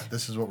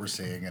 "This is what we're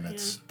seeing," and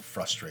it's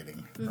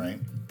frustrating, right?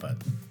 But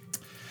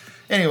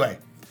anyway,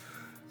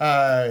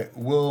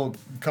 we'll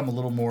come a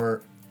little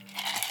more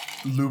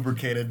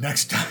lubricated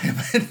next time.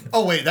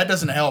 Oh wait, that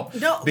doesn't help.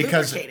 No,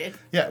 because lubricated.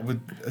 Yeah, with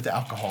the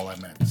alcohol I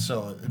meant.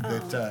 So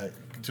that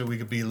so we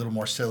could be a little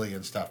more silly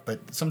and stuff.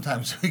 But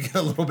sometimes we get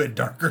a little bit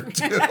darker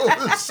too.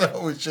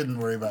 So we shouldn't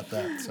worry about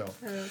that. So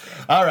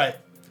all right.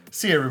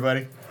 See you,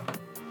 everybody.